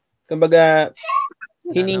kumbaga,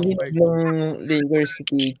 hinihinag ng Lakers si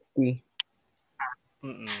THT.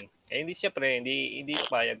 Hindi hindi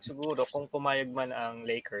papayag. Siguro kung pumayag man ang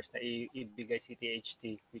Lakers na ibigay si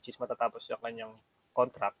THT, which is matatapos yung kanyang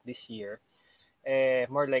contract this year,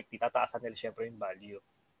 more likely tataasan nila syempre yung value.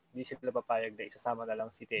 Hindi sila papayag na isasama na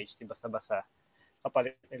lang si THT basta-basta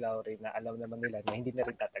kapalit ni Lowry na alam naman nila na hindi na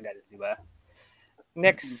rin tatagal, di ba?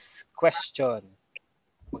 Next question.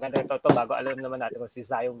 Maganda ito bago alam naman natin kung si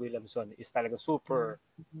Zion Williamson is talaga super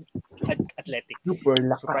athletic. Super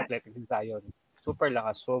athletic si Zion. Super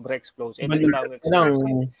lakas, super explosive. Ito yung tawag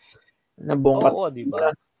explosive. Nabungkat.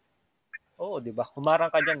 Oo, di ba? Humarang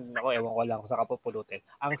ka dyan. Ako, ewan ko lang kung saan ka pupulutin.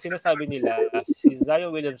 Ang sinasabi nila, si Zion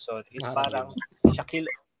Williamson is parang Shaquille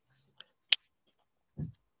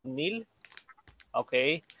O'Neal,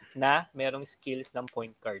 okay, na merong skills ng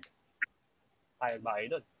point guard. Payag ba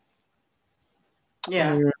kayo doon?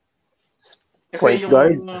 Yeah. Kasi point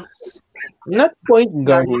guard? Not point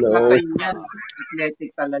guard.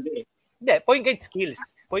 Athletic talaga eh. Hindi, point guard skills.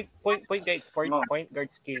 Point guard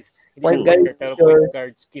skills. Hindi point guard, pero point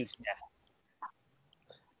guard skills niya.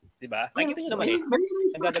 Diba? Nakikita niyo naman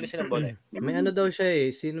nagdadala siya ng bola. May daw siya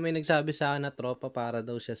Sino may nagsabi sa akin na tropa para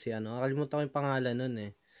daw siya si Nakalimutan ko yung pangalan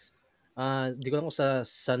nun di ko lang kung sa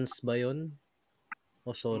Suns ba yun?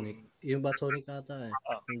 O Sonic. Yung ba Sonic ata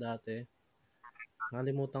yung dati.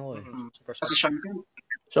 Nakalimutan ko Kasi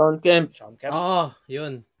Sean Kemp. Oo,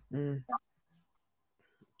 yun.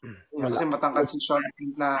 Kasi matangkad si Sean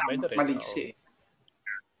Kemp na maliksi.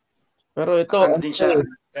 Pero ito, din siya.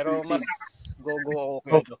 Pero mas go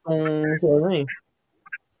okay.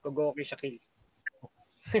 Go okay Shaquille.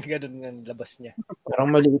 Ganun nga labas niya.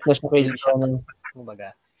 Parang maliit na Shaquille.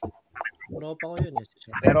 Kumbaga. Tropa ko yun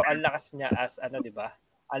Pero ang lakas niya as di ba?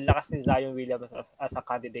 Ang lakas ni Zion Williams as a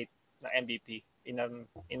candidate na MVP in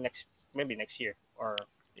maybe next year or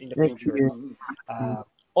in the future.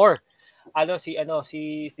 Or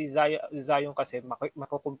si Zion kasi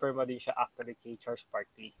makukumpirma din siya actually kay Charles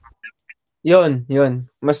Barkley. Yun.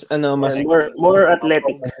 Mas more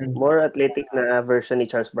athletic na version ni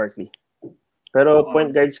Charles Barkley. Pero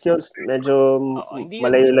point guard skills, medyo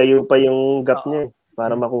malayo-layo pa yung gap niya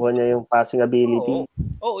para makuha niya yung passing ability.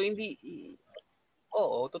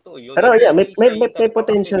 Totoo yun. Pero may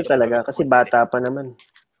potential talaga kasi bata pa naman.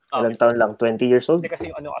 Ilang taon lang, 20 years old. Kasi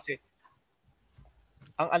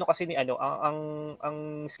ang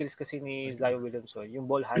skills kasi ni Zion Williamson, yung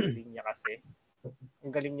ball handling niya kasi.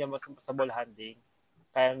 Ang galing niya sa ball handling.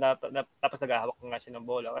 Kaya tapos naghahawak nga siya ng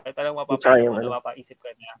bola. Kaya talagang mapapaisip ka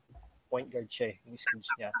na point guard siya yung skills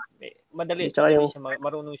niya. Madali siya,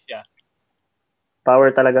 marunong siya.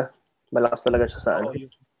 Power talaga. Malakas talaga siya sa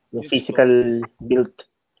yung physical build.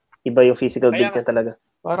 Iba yung physical build niya talaga.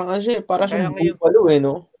 Parang ano siya, parang siyang bupalo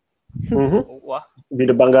no?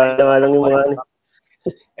 Binabangga na nga lang yung mga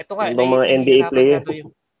ito nga, mga NBA player.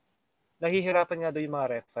 Nahihirapan nga daw yung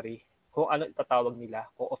mga referee kung ano itatawag nila,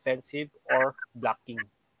 kung offensive or blocking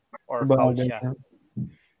or foul siya.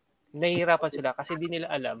 Nahihirapan sila kasi di nila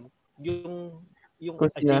alam yung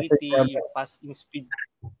agility, yung passing speed.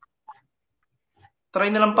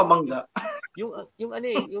 Try na lang pabangga. Yung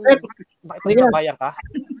pagsabayan ka.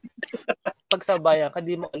 Pagsabayan ka,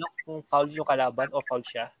 di mo alam kung foul yung kalaban o foul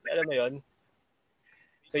siya. Alam mo yon?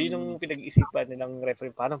 So, yun yung pinag-iisipan nilang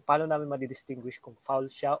referee. Paano namin madidistinguish kung foul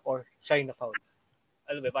siya or siya yung na-foul?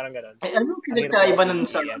 Alam mo, parang gano'n. Ay, ano pinagkaiba nun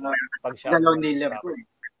sa galaw ni LeBron?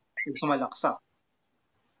 Yung sumalaksak.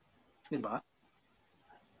 Diba?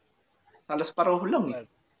 Halos pareho lang eh.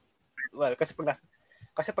 Well, kasi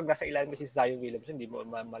pag nasa ilalim kasi si Zion Williamson, hindi mo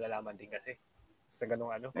malalaman din kasi. Sa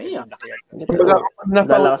ganung ano.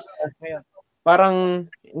 Parang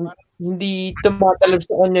hindi tumatalab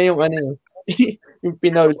sa kanya yung ano yung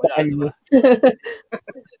pinaul sa kanya.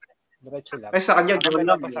 Diretso lang. Ay, sa kanya,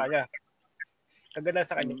 kaganda pa sa kanya. Kaganda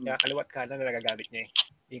sa kanya, kaliwat kanan na nagagamit niya eh.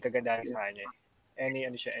 Yung kagandahan sa kanya eh. Any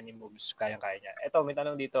moves, kaya-kaya niya. Ito, may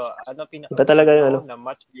tanong dito. Ano iba talaga yung na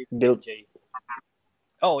match game ni MJ?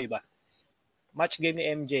 Iba. Match game ni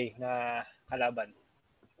MJ na kalaban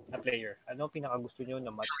na player. Ano pinakagusto niyo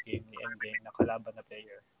na match game ni MJ na kalaban na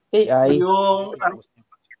player? AI. Yung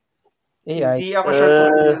AI. Hindi ako sure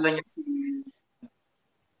kung kilala niya si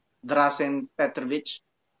Drazen Petrovic.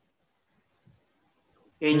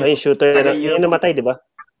 Yung shooter na yung namatay, di ba?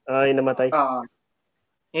 Yung namatay.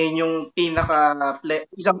 Yung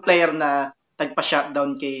isang player na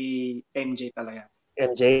nagpa-shutdown kay MJ talaga.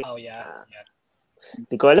 MJ? Oh, yeah.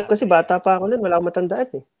 Hindi ko alam kasi bata pa ako nun. Wala akong matandaan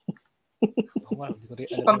eh.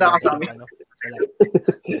 Tanda ka sa amin.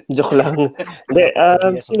 Joke lang. Hindi,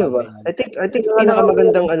 sino ba? I think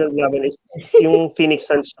pinakamagandang laban is yung Phoenix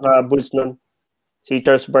Suns sa Bulls nun. Si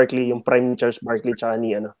Charles Barkley, yung prime Charles Barkley tsaka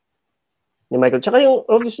ni Michael. Tsaka yung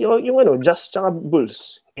obviously yung Jazz tsaka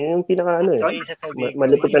Bulls. Yung pinaka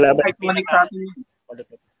malupit na laban. Iconic sa atin.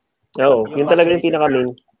 Oo, yun talaga yung pinaka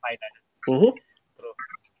main. True.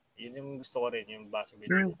 Yun yung gusto ko rin, yung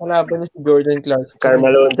basketball. Kalaban si Jordan Clarkson.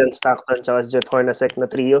 Carmelo, John Stockton, tsaka Jeff Hornacek na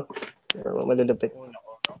trio. Malulupit.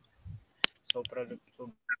 Sobrang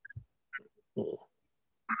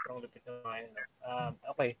lupit na mga yun.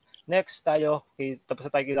 Okay. Next tayo, tapos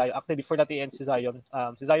na tayo kay Zion. Actually, before natin end si Zion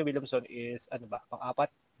Williamson is,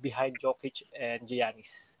 pang-apat, behind Jokic and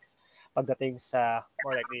Giannis. Pagdating sa,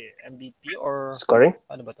 more likely, MVP or... Scoring?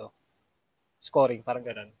 Ano ba to? Scoring, parang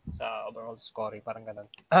ganun. Sa overall scoring, parang ganun.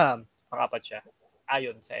 Pang-apat siya.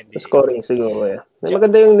 Ayon sa NBA. Scoring, siguro, yeah.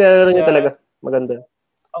 Maganda yung nilaro niya talaga. Maganda.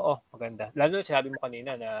 Oo, maganda. Lalo na sinabi mo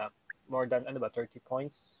kanina na more than, 30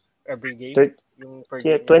 points every game. Yung per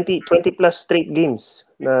game. 20 plus straight games.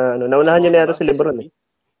 Naunahan niya na yata si LeBron.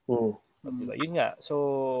 Diba? Yun nga.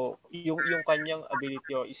 So, yung kanyang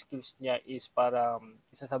ability o skills niya is parang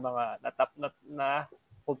isa sa mga na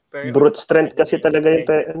compare. Brute strength kasi talaga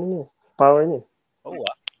yung power niya. Oo,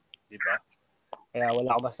 diba? Kaya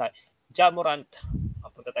wala akong basta. Ja Morant.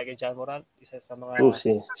 Punta tayo kay Ja Morant. Isa sa mga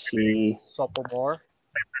si sophomore.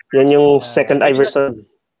 Yan yung second Iverson.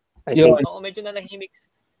 I think. Oo, medyo na nahimik si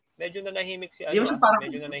medyo na nahimik si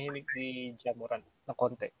Ja Morant na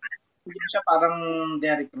konti. Hindi siya parang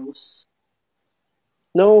Derrick Rose.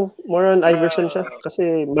 No, more on Iverson siya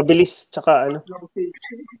kasi mabilis tsaka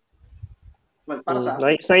Para sa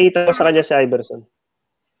nakita ko sa kanya si Iverson.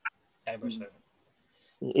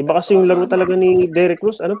 Iba kasi yung laro talaga ni Derrick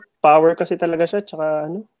Rose, power kasi talaga siya tsaka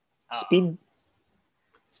speed,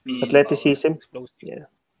 athleticism. Yeah.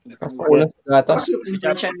 Kulang sa gatas.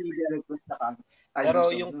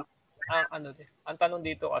 Pero yung ang tanong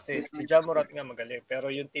dito kasi si Ja Morant nga magaling,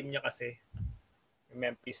 pero yung team niya kasi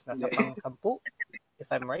Memphis nasa pang-10 if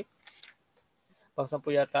I'm right. Pang-10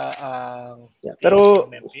 yata ang pero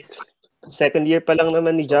Memphis. Second year pa lang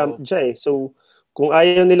naman ni Ja eh. So kung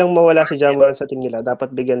ayaw nilang mawala si Ja Morant sa team nila,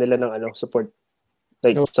 dapat bigyan nila ng support.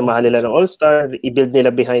 Like samahan nila ng All-Star, i-build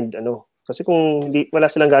nila behind kasi kung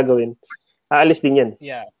wala silang gagawin, aalis din yan.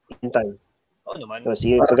 Yeah. In time. Naman. So,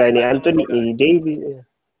 kagaya ni Anthony, ni Davis.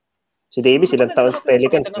 Si Davis, ilang taon sa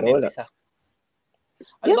Pelicans, pero wala.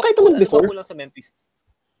 Kahit naman before. Kulang sa Memphis?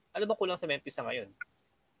 Ano ba kulang sa Memphis sa ngayon?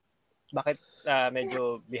 Bakit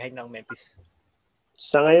medyo behind ng Memphis?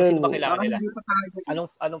 Sa ngayon, ba kailangan nila?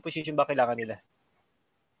 Anong position ba kailangan nila?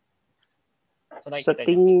 Sa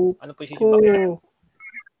tingin anong position ba kailangan?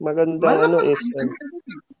 Maganda is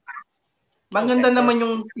maganda naman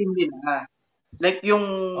yung team nila. Like yung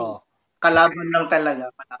kalaban lang talaga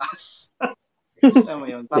malakas. Tama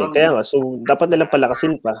yun. Parang, kaya nga, so dapat nilang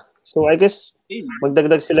palakasin pa. So I guess,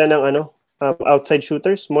 magdagdag sila ng outside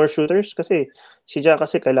shooters, more shooters, kasi si Ja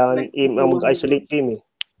kasi kailangan mag-isolate game eh.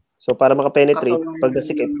 So para makapenetrate, pag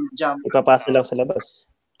nasikip, ipapasa lang sa labas.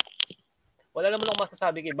 Wala naman akong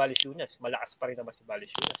masasabi kay Valanciunas. Malakas pa rin naman si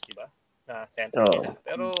Valanciunas, di ba? Na center nila.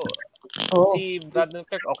 Pero si Brandon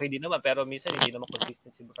Clark, okay din naman. Pero minsan, hindi naman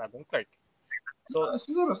consistent si Brandon Clark. So,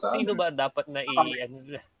 sino ba dapat na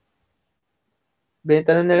nila?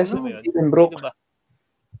 Benta na nila si Brook. Sino ba?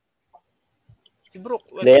 Si Brook.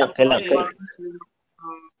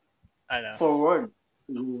 Forward.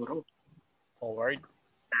 Siguro.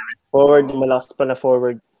 Forward, malakas pa na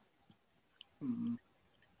forward. Ang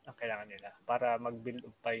kailangan nila para mag-build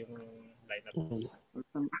up pa yung lineup.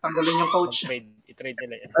 Tanggalin yung coach. I-trade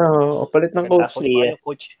nila yan. Palit ng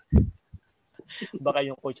coach. Baka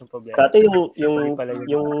yung coach yung problema. Dati yung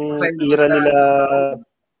era nila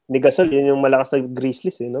ni Gasol, yun yung malakas na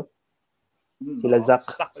Grizzlies no? Sila Zach,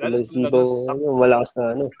 sila Zibo, yung malakas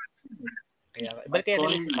na Kaya ibalik kaya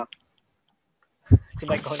nila si Zach. Si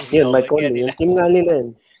Mike Conley. Mike Conley. Yung team nga nila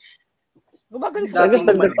yun. Gumagaling sila.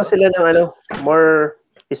 Nagdagdag pa sila ng more,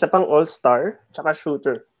 isa pang all-star, tsaka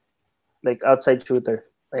shooter. Like outside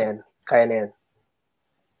shooter. Ayan, kaya na yan.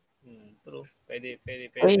 True. Pwede.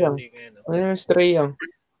 Ano stray yan?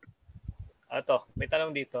 May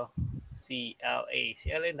tanong dito. Si LA,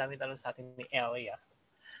 dami tanong sa atin ni LA.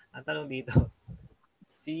 Ang tanong dito,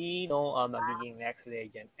 sino ang magiging next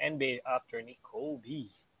legend NBA after ni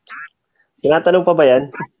Kobe? Tinatanong pa ba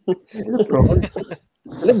yan?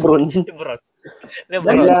 Lebron.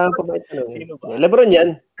 Kailangan pa ba ito? Sino ba? Lebron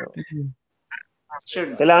yan.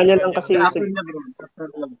 Sure. Kailangan niya lang kasi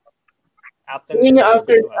after ni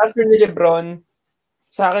Lebron,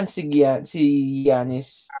 sa akin si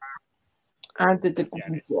Giannis.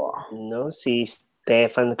 Si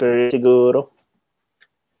Stephen Curry siguro.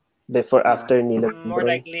 Before, after ni Lebron.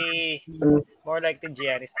 More likely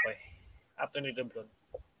Giannis ako eh. After ni Lebron.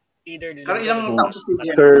 Either Pero ilang taon pa si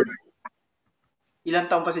Giannis? Ilang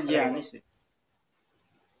taon pa si Giannis eh?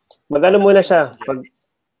 Magano muna siya.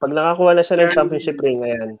 Pag nakakuha na siya ng championship ring,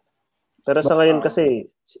 ayan. Pero sa ngayon kasi,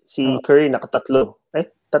 si Curry nakatatlo.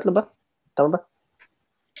 Tatlo ba? Tama ba?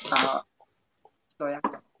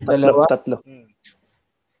 Tatlo.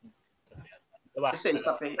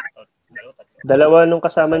 Isa kay... Dalawa nung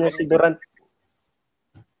kasama niya si Durant.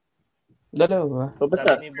 Dalawa.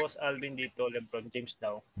 Sabi ni Boss Alvin dito, LeBron James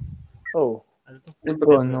daw. Ano to?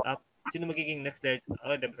 LeBron. Sino magiging next legend?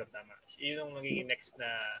 LeBron tama. Sino magiging next na...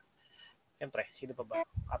 Siyempre, sino pa ba?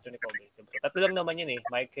 After ni Kobe. LeBron. Tatlo lang naman yun eh.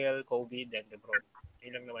 Michael, Kobe, then LeBron.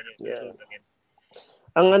 Yun lang naman yun. Yeah.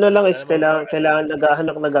 Ang lang is kailangan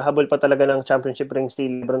naghahabol pa talaga ng championship ring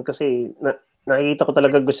si LeBron kasi nakikita ko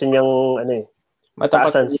talaga gusto niyang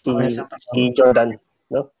taasan si Jordan,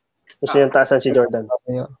 no? Gusto niyang taasan si Jordan.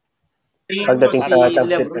 Pagdating sa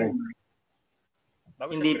championship ring.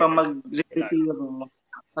 Hindi pa mag-retire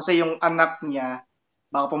kasi yung anak niya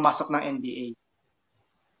baka pumasok ng NBA.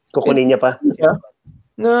 Kukunin niya pa.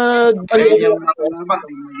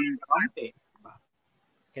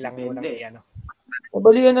 Kailangan mo lang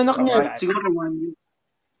Nabalian anak niya. Siguro 1 year.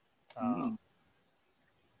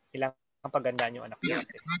 Kailangan pagandaan yung anak niya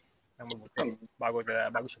kasi nang mabuti bago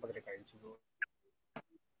siya mag-retire siguro.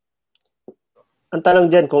 Ang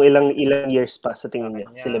tanong dyan kung ilang years pa sa tingin niya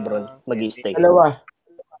si LeBron mag-i-stay. Dalawa.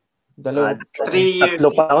 3 years.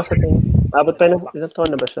 Tatlo pa ako sa tingin. Abot pa yun. Ilang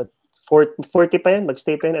taon na ba siya? 40 pa yan.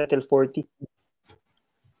 Mag-stay pa yan until 40.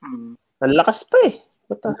 Ang lakas pa eh.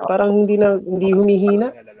 Parang hindi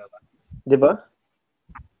humihina. Diba?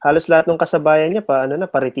 Halos lahat ng kasabayan niya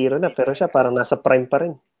pa-retiro na. Pero siya parang nasa prime pa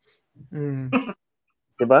rin.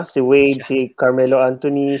 Diba? Si Wade, si Carmelo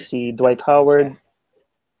Anthony, si Dwight Howard.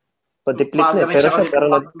 Pa-deplete na. Pero siya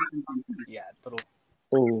parang yeah,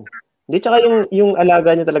 true. Hindi, tsaka yung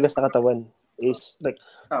alaga niya talaga sa katawan is like,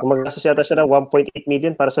 mag-gastos yata siya ng 1.8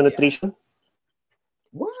 million para sa nutrition.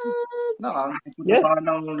 What? Yeah.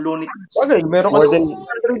 Ng lunit. Okay, meron ka ng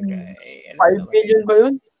 5 million ba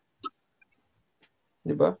yun?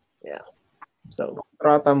 Diba? Yeah. So,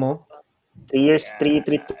 rata mo? 3 years, 4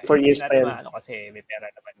 years pa yan. Kasi may pera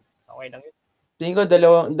naman. Okay lang yun. Tingin ko,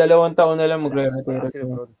 dalawang taon na lang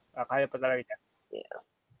magre-retire. Kaya pa talaga niya. Yeah.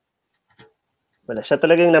 Wala. Siya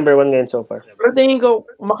talaga yung number 1 ngayon so far. Pero tingin ko,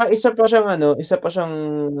 isa pa siyang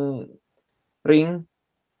ring.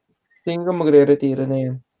 Tingin ko magre-retire na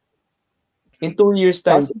yan. In 2 years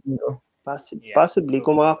time. Possibly,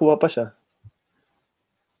 kung makakuha pa siya.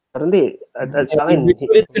 Pero hindi. At sa akin,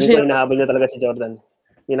 hinahabol niya talaga si Jordan.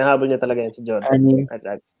 Hinahabol niya talaga yan si Jordan.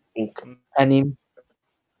 I think. Anim.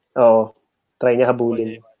 Oo. Try niya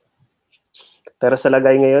habulin. Pero sa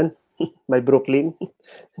lagay ngayon, may Brooklyn.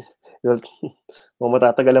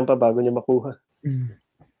 Matatagalan pa bago niya makuha.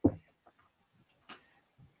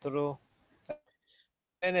 True.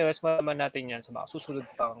 Anyways, malaman natin yan sa mga susunod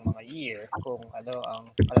pang mga year kung ano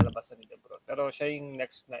ang kalalabasan ni LeBron. Pero siya yung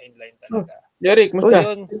next na inline talaga. Jeric, musta?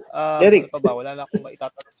 Yun, Jeric. ano pa ba? Wala na akong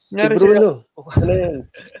maitatanong. Si Bruno. Ano yan?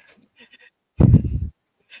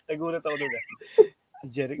 Nagulat ako doon. Si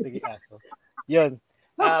Jeric naging aso. Yun.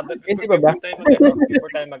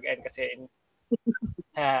 Before tayo mag-end kasi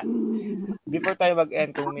before tayo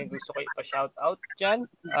mag-end, kung may gusto ko ipa-shoutout dyan,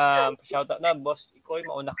 pa-shoutout na, boss, ikaw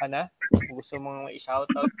mauna ka na. Kung gusto mong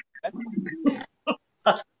i-shoutout dyan.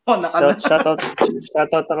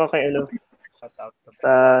 Shoutout ako kay Shoutout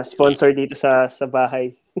sa sponsor dito sa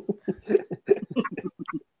bahay.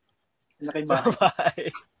 Sa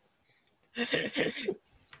bahay.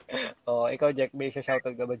 Ikaw, Jack, may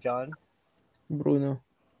shoutout ka ba dyan? Bruno.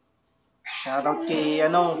 Shoutout kay,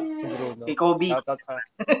 si Bruno. Kay Kobe. Shoutout sa...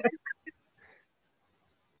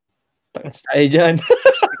 Takas tayo dyan. Si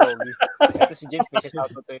Kobe. Ito si James, may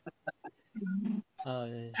shoutout to.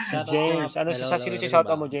 James. Ano sino si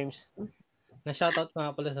shoutout mo, James? Na-shoutout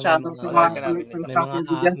nga pala sa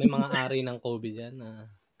may mga ari ng Kobe dyan.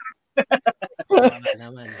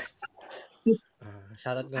 Naman.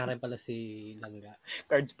 Shoutout nga rin pala si Langga.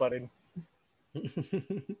 Cards pa rin.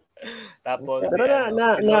 Tapos pero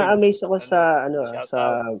na-amaze ako sa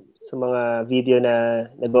sa mga video na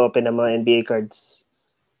nag-open ng mga NBA cards.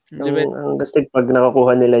 Ang gastig pag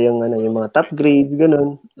nakakuha nila yung mga top grades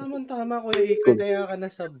ganun. Tama Kuya Ikoy, kaya ka na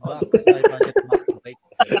sa box. Ay, budget box break.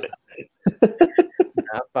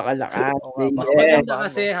 Napakalakas. Mas maganda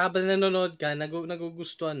kasi habang nanonood ka,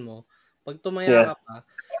 nagugustuhan mo. Pag tumaya ka pa,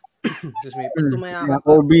 pag tumaya ka pa,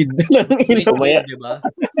 COVID. Tumaya, di ba?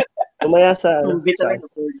 Tumaya sa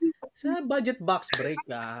budget box break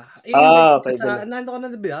ka. Nando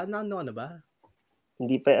ka na ba?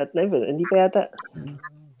 Hindi pa yata.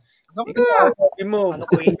 So, sabi mo, ano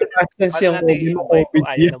ko yung COVID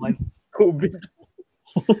naman. COVID.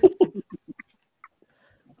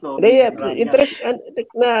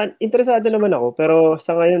 Interesado naman ako, pero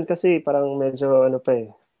sa ngayon kasi parang medyo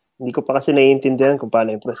hindi ko pa kasi naiintindihan kung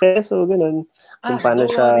paano yung proseso, ganun. Kung paano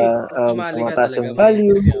siya tumataas yung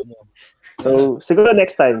value. So, siguro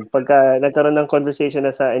next time, pagka nagkaroon ng conversation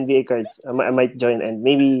na sa NBA cards, I might join and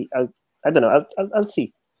maybe, I'll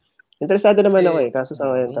see. Interesado naman ako kaso sa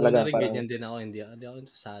ngayon talaga. Parang ganyan din ako, hindi ako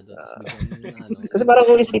interesado. Kasi parang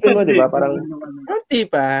kung isipin mo, di ba? Parang,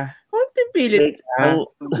 konting pilit pa.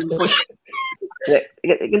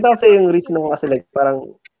 Ito kasi yung reason ko kasi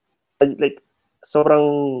parang, sobrang,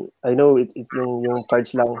 I know, yung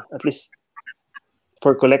cards lang, at least,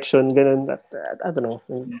 for collection, ganun. I don't know.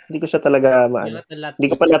 Hindi ko siya talaga hindi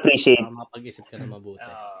ko pa na-appreciate. Mapag-isip ka na mabuti.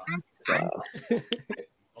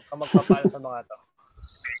 Huwag ka magpapala sa mga to.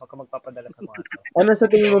 Huwag ka magpapadala sa mga to. Ano sa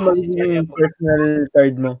tingin mo magiging personal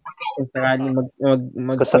card mo?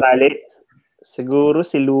 Kung sakali, siguro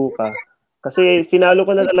si Luka. Kasi finalo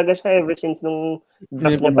ko na talaga siya ever since nung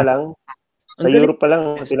draft niya pa lang. Sa Europe pa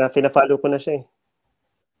lang, pina-follow ko na siya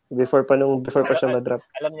Before pa siya ma-drop.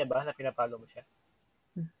 Alam niya ba na pina-follow mo siya?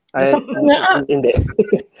 Hindi.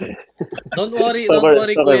 Don't worry,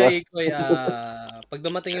 Kuya Ikoy. Pag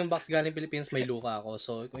dumating yung box galing Pilipinas, may Luka ako.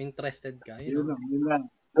 So, kung interested ka, yun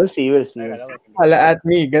lang. We'll see. Hala at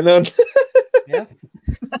me, ganun. Yeah.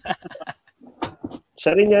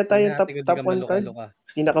 Siya rin yata yung top 1 card.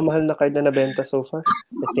 Pinakamahal na card na nabenta so far.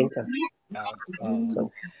 I think.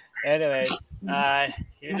 Anyways,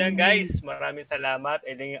 yun lang guys. Maraming salamat.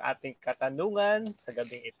 Ito yung ating katanungan sa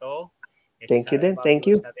gabing ito. Thank you din. Thank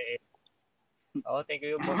you. Thank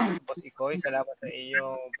you, Boss Ikoy. Salamat sa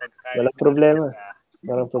iyong pagsali.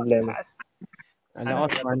 Walang problema.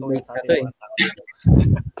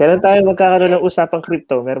 Kailan tayo magkakaroon ng usapang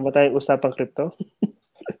crypto? Meron ba tayong usapang crypto?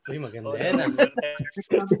 Uy, maganda yan.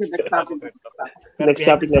 Next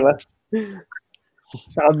topic na ba?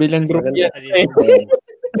 Sa kabilang group yan.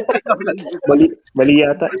 Mali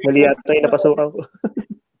yata yung napasukan ko.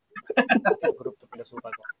 Group na pinasukan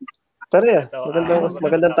ko. Pero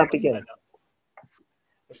magandang topic yan.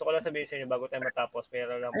 Gusto ko lang sabihin sa inyo bago tayo matapos.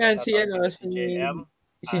 Meron lang si JM.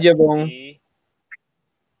 Si Jabong.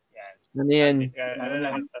 Yan. Ano yan?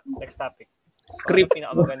 Next topic. Creep.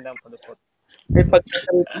 Pinakamagandang palusot.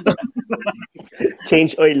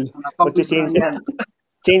 Change oil.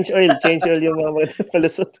 Change oil yung mga magandang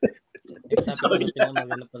palusot. Sabi ko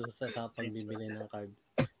pinakamagandang palusot sa pagbibili ng card.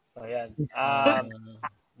 So, yan.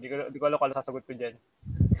 Di ko alam kung ano sasagot ko dyan.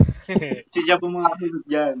 Si Jabong mga kasunod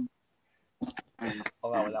dyan.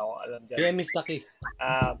 Wala akong alam dyan. Kaya Miss Taki.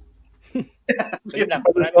 So yun lang.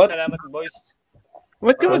 Maraming salamat boys.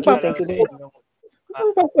 Ba't ka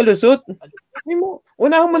magpapalusot?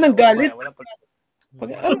 Unahan mo ng galit.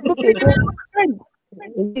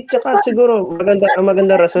 Hindi, tsaka siguro, ang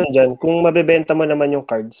maganda rason dyan, kung mabebenta mo naman yung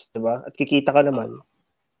cards, di ba? At kikita ka naman.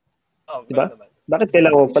 Di ba? Bakit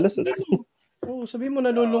kailangan mo palusot? Sabihin mo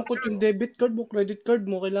nalulungkot yung debit card mo, credit card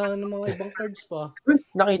mo, kailangan ng mga ibang cards pa.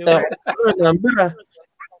 Nakita ko. Number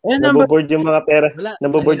Naboboard yung mga pera.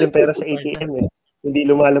 Naboboard yung pera sa ATM eh. Hindi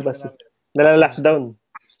lumalabas. Nalalockdown.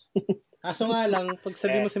 Kaso nga lang, pag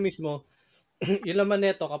sabihin mo sa mismo, yung laman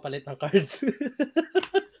neto kapalit ng cards.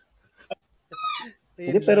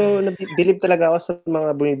 Hindi, pero believe talaga ako sa mga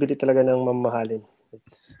bumibili talaga ng mamahalin.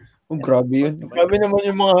 Grabe yun. Grabe naman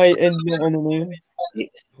yung mga high-end yung ano na yun.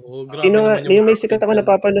 Sino nga, yung may sikat ako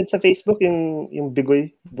napapanood sa Facebook, yung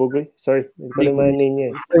Bugoy. Sorry, hindi ko naman name niya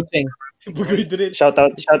eh. Bugoy drill. Shout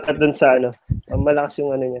out dun sa malakas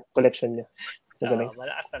yung niya, collection niya.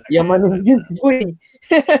 Malakas talaga. Yaman yun, Bugoy.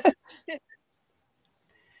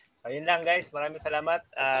 So, yun lang guys. Maraming salamat.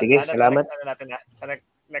 Sige, salamat. Sa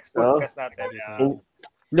next podcast natin.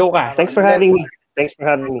 Luka. Thanks for having me.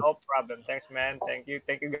 No problem. Thanks, man. Thank you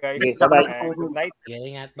guys. Okay, bye-bye. Good night.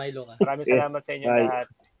 Ingat. Bye, Luka. Maraming salamat sa inyo lahat.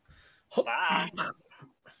 Bye.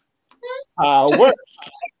 Power.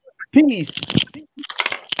 Peace.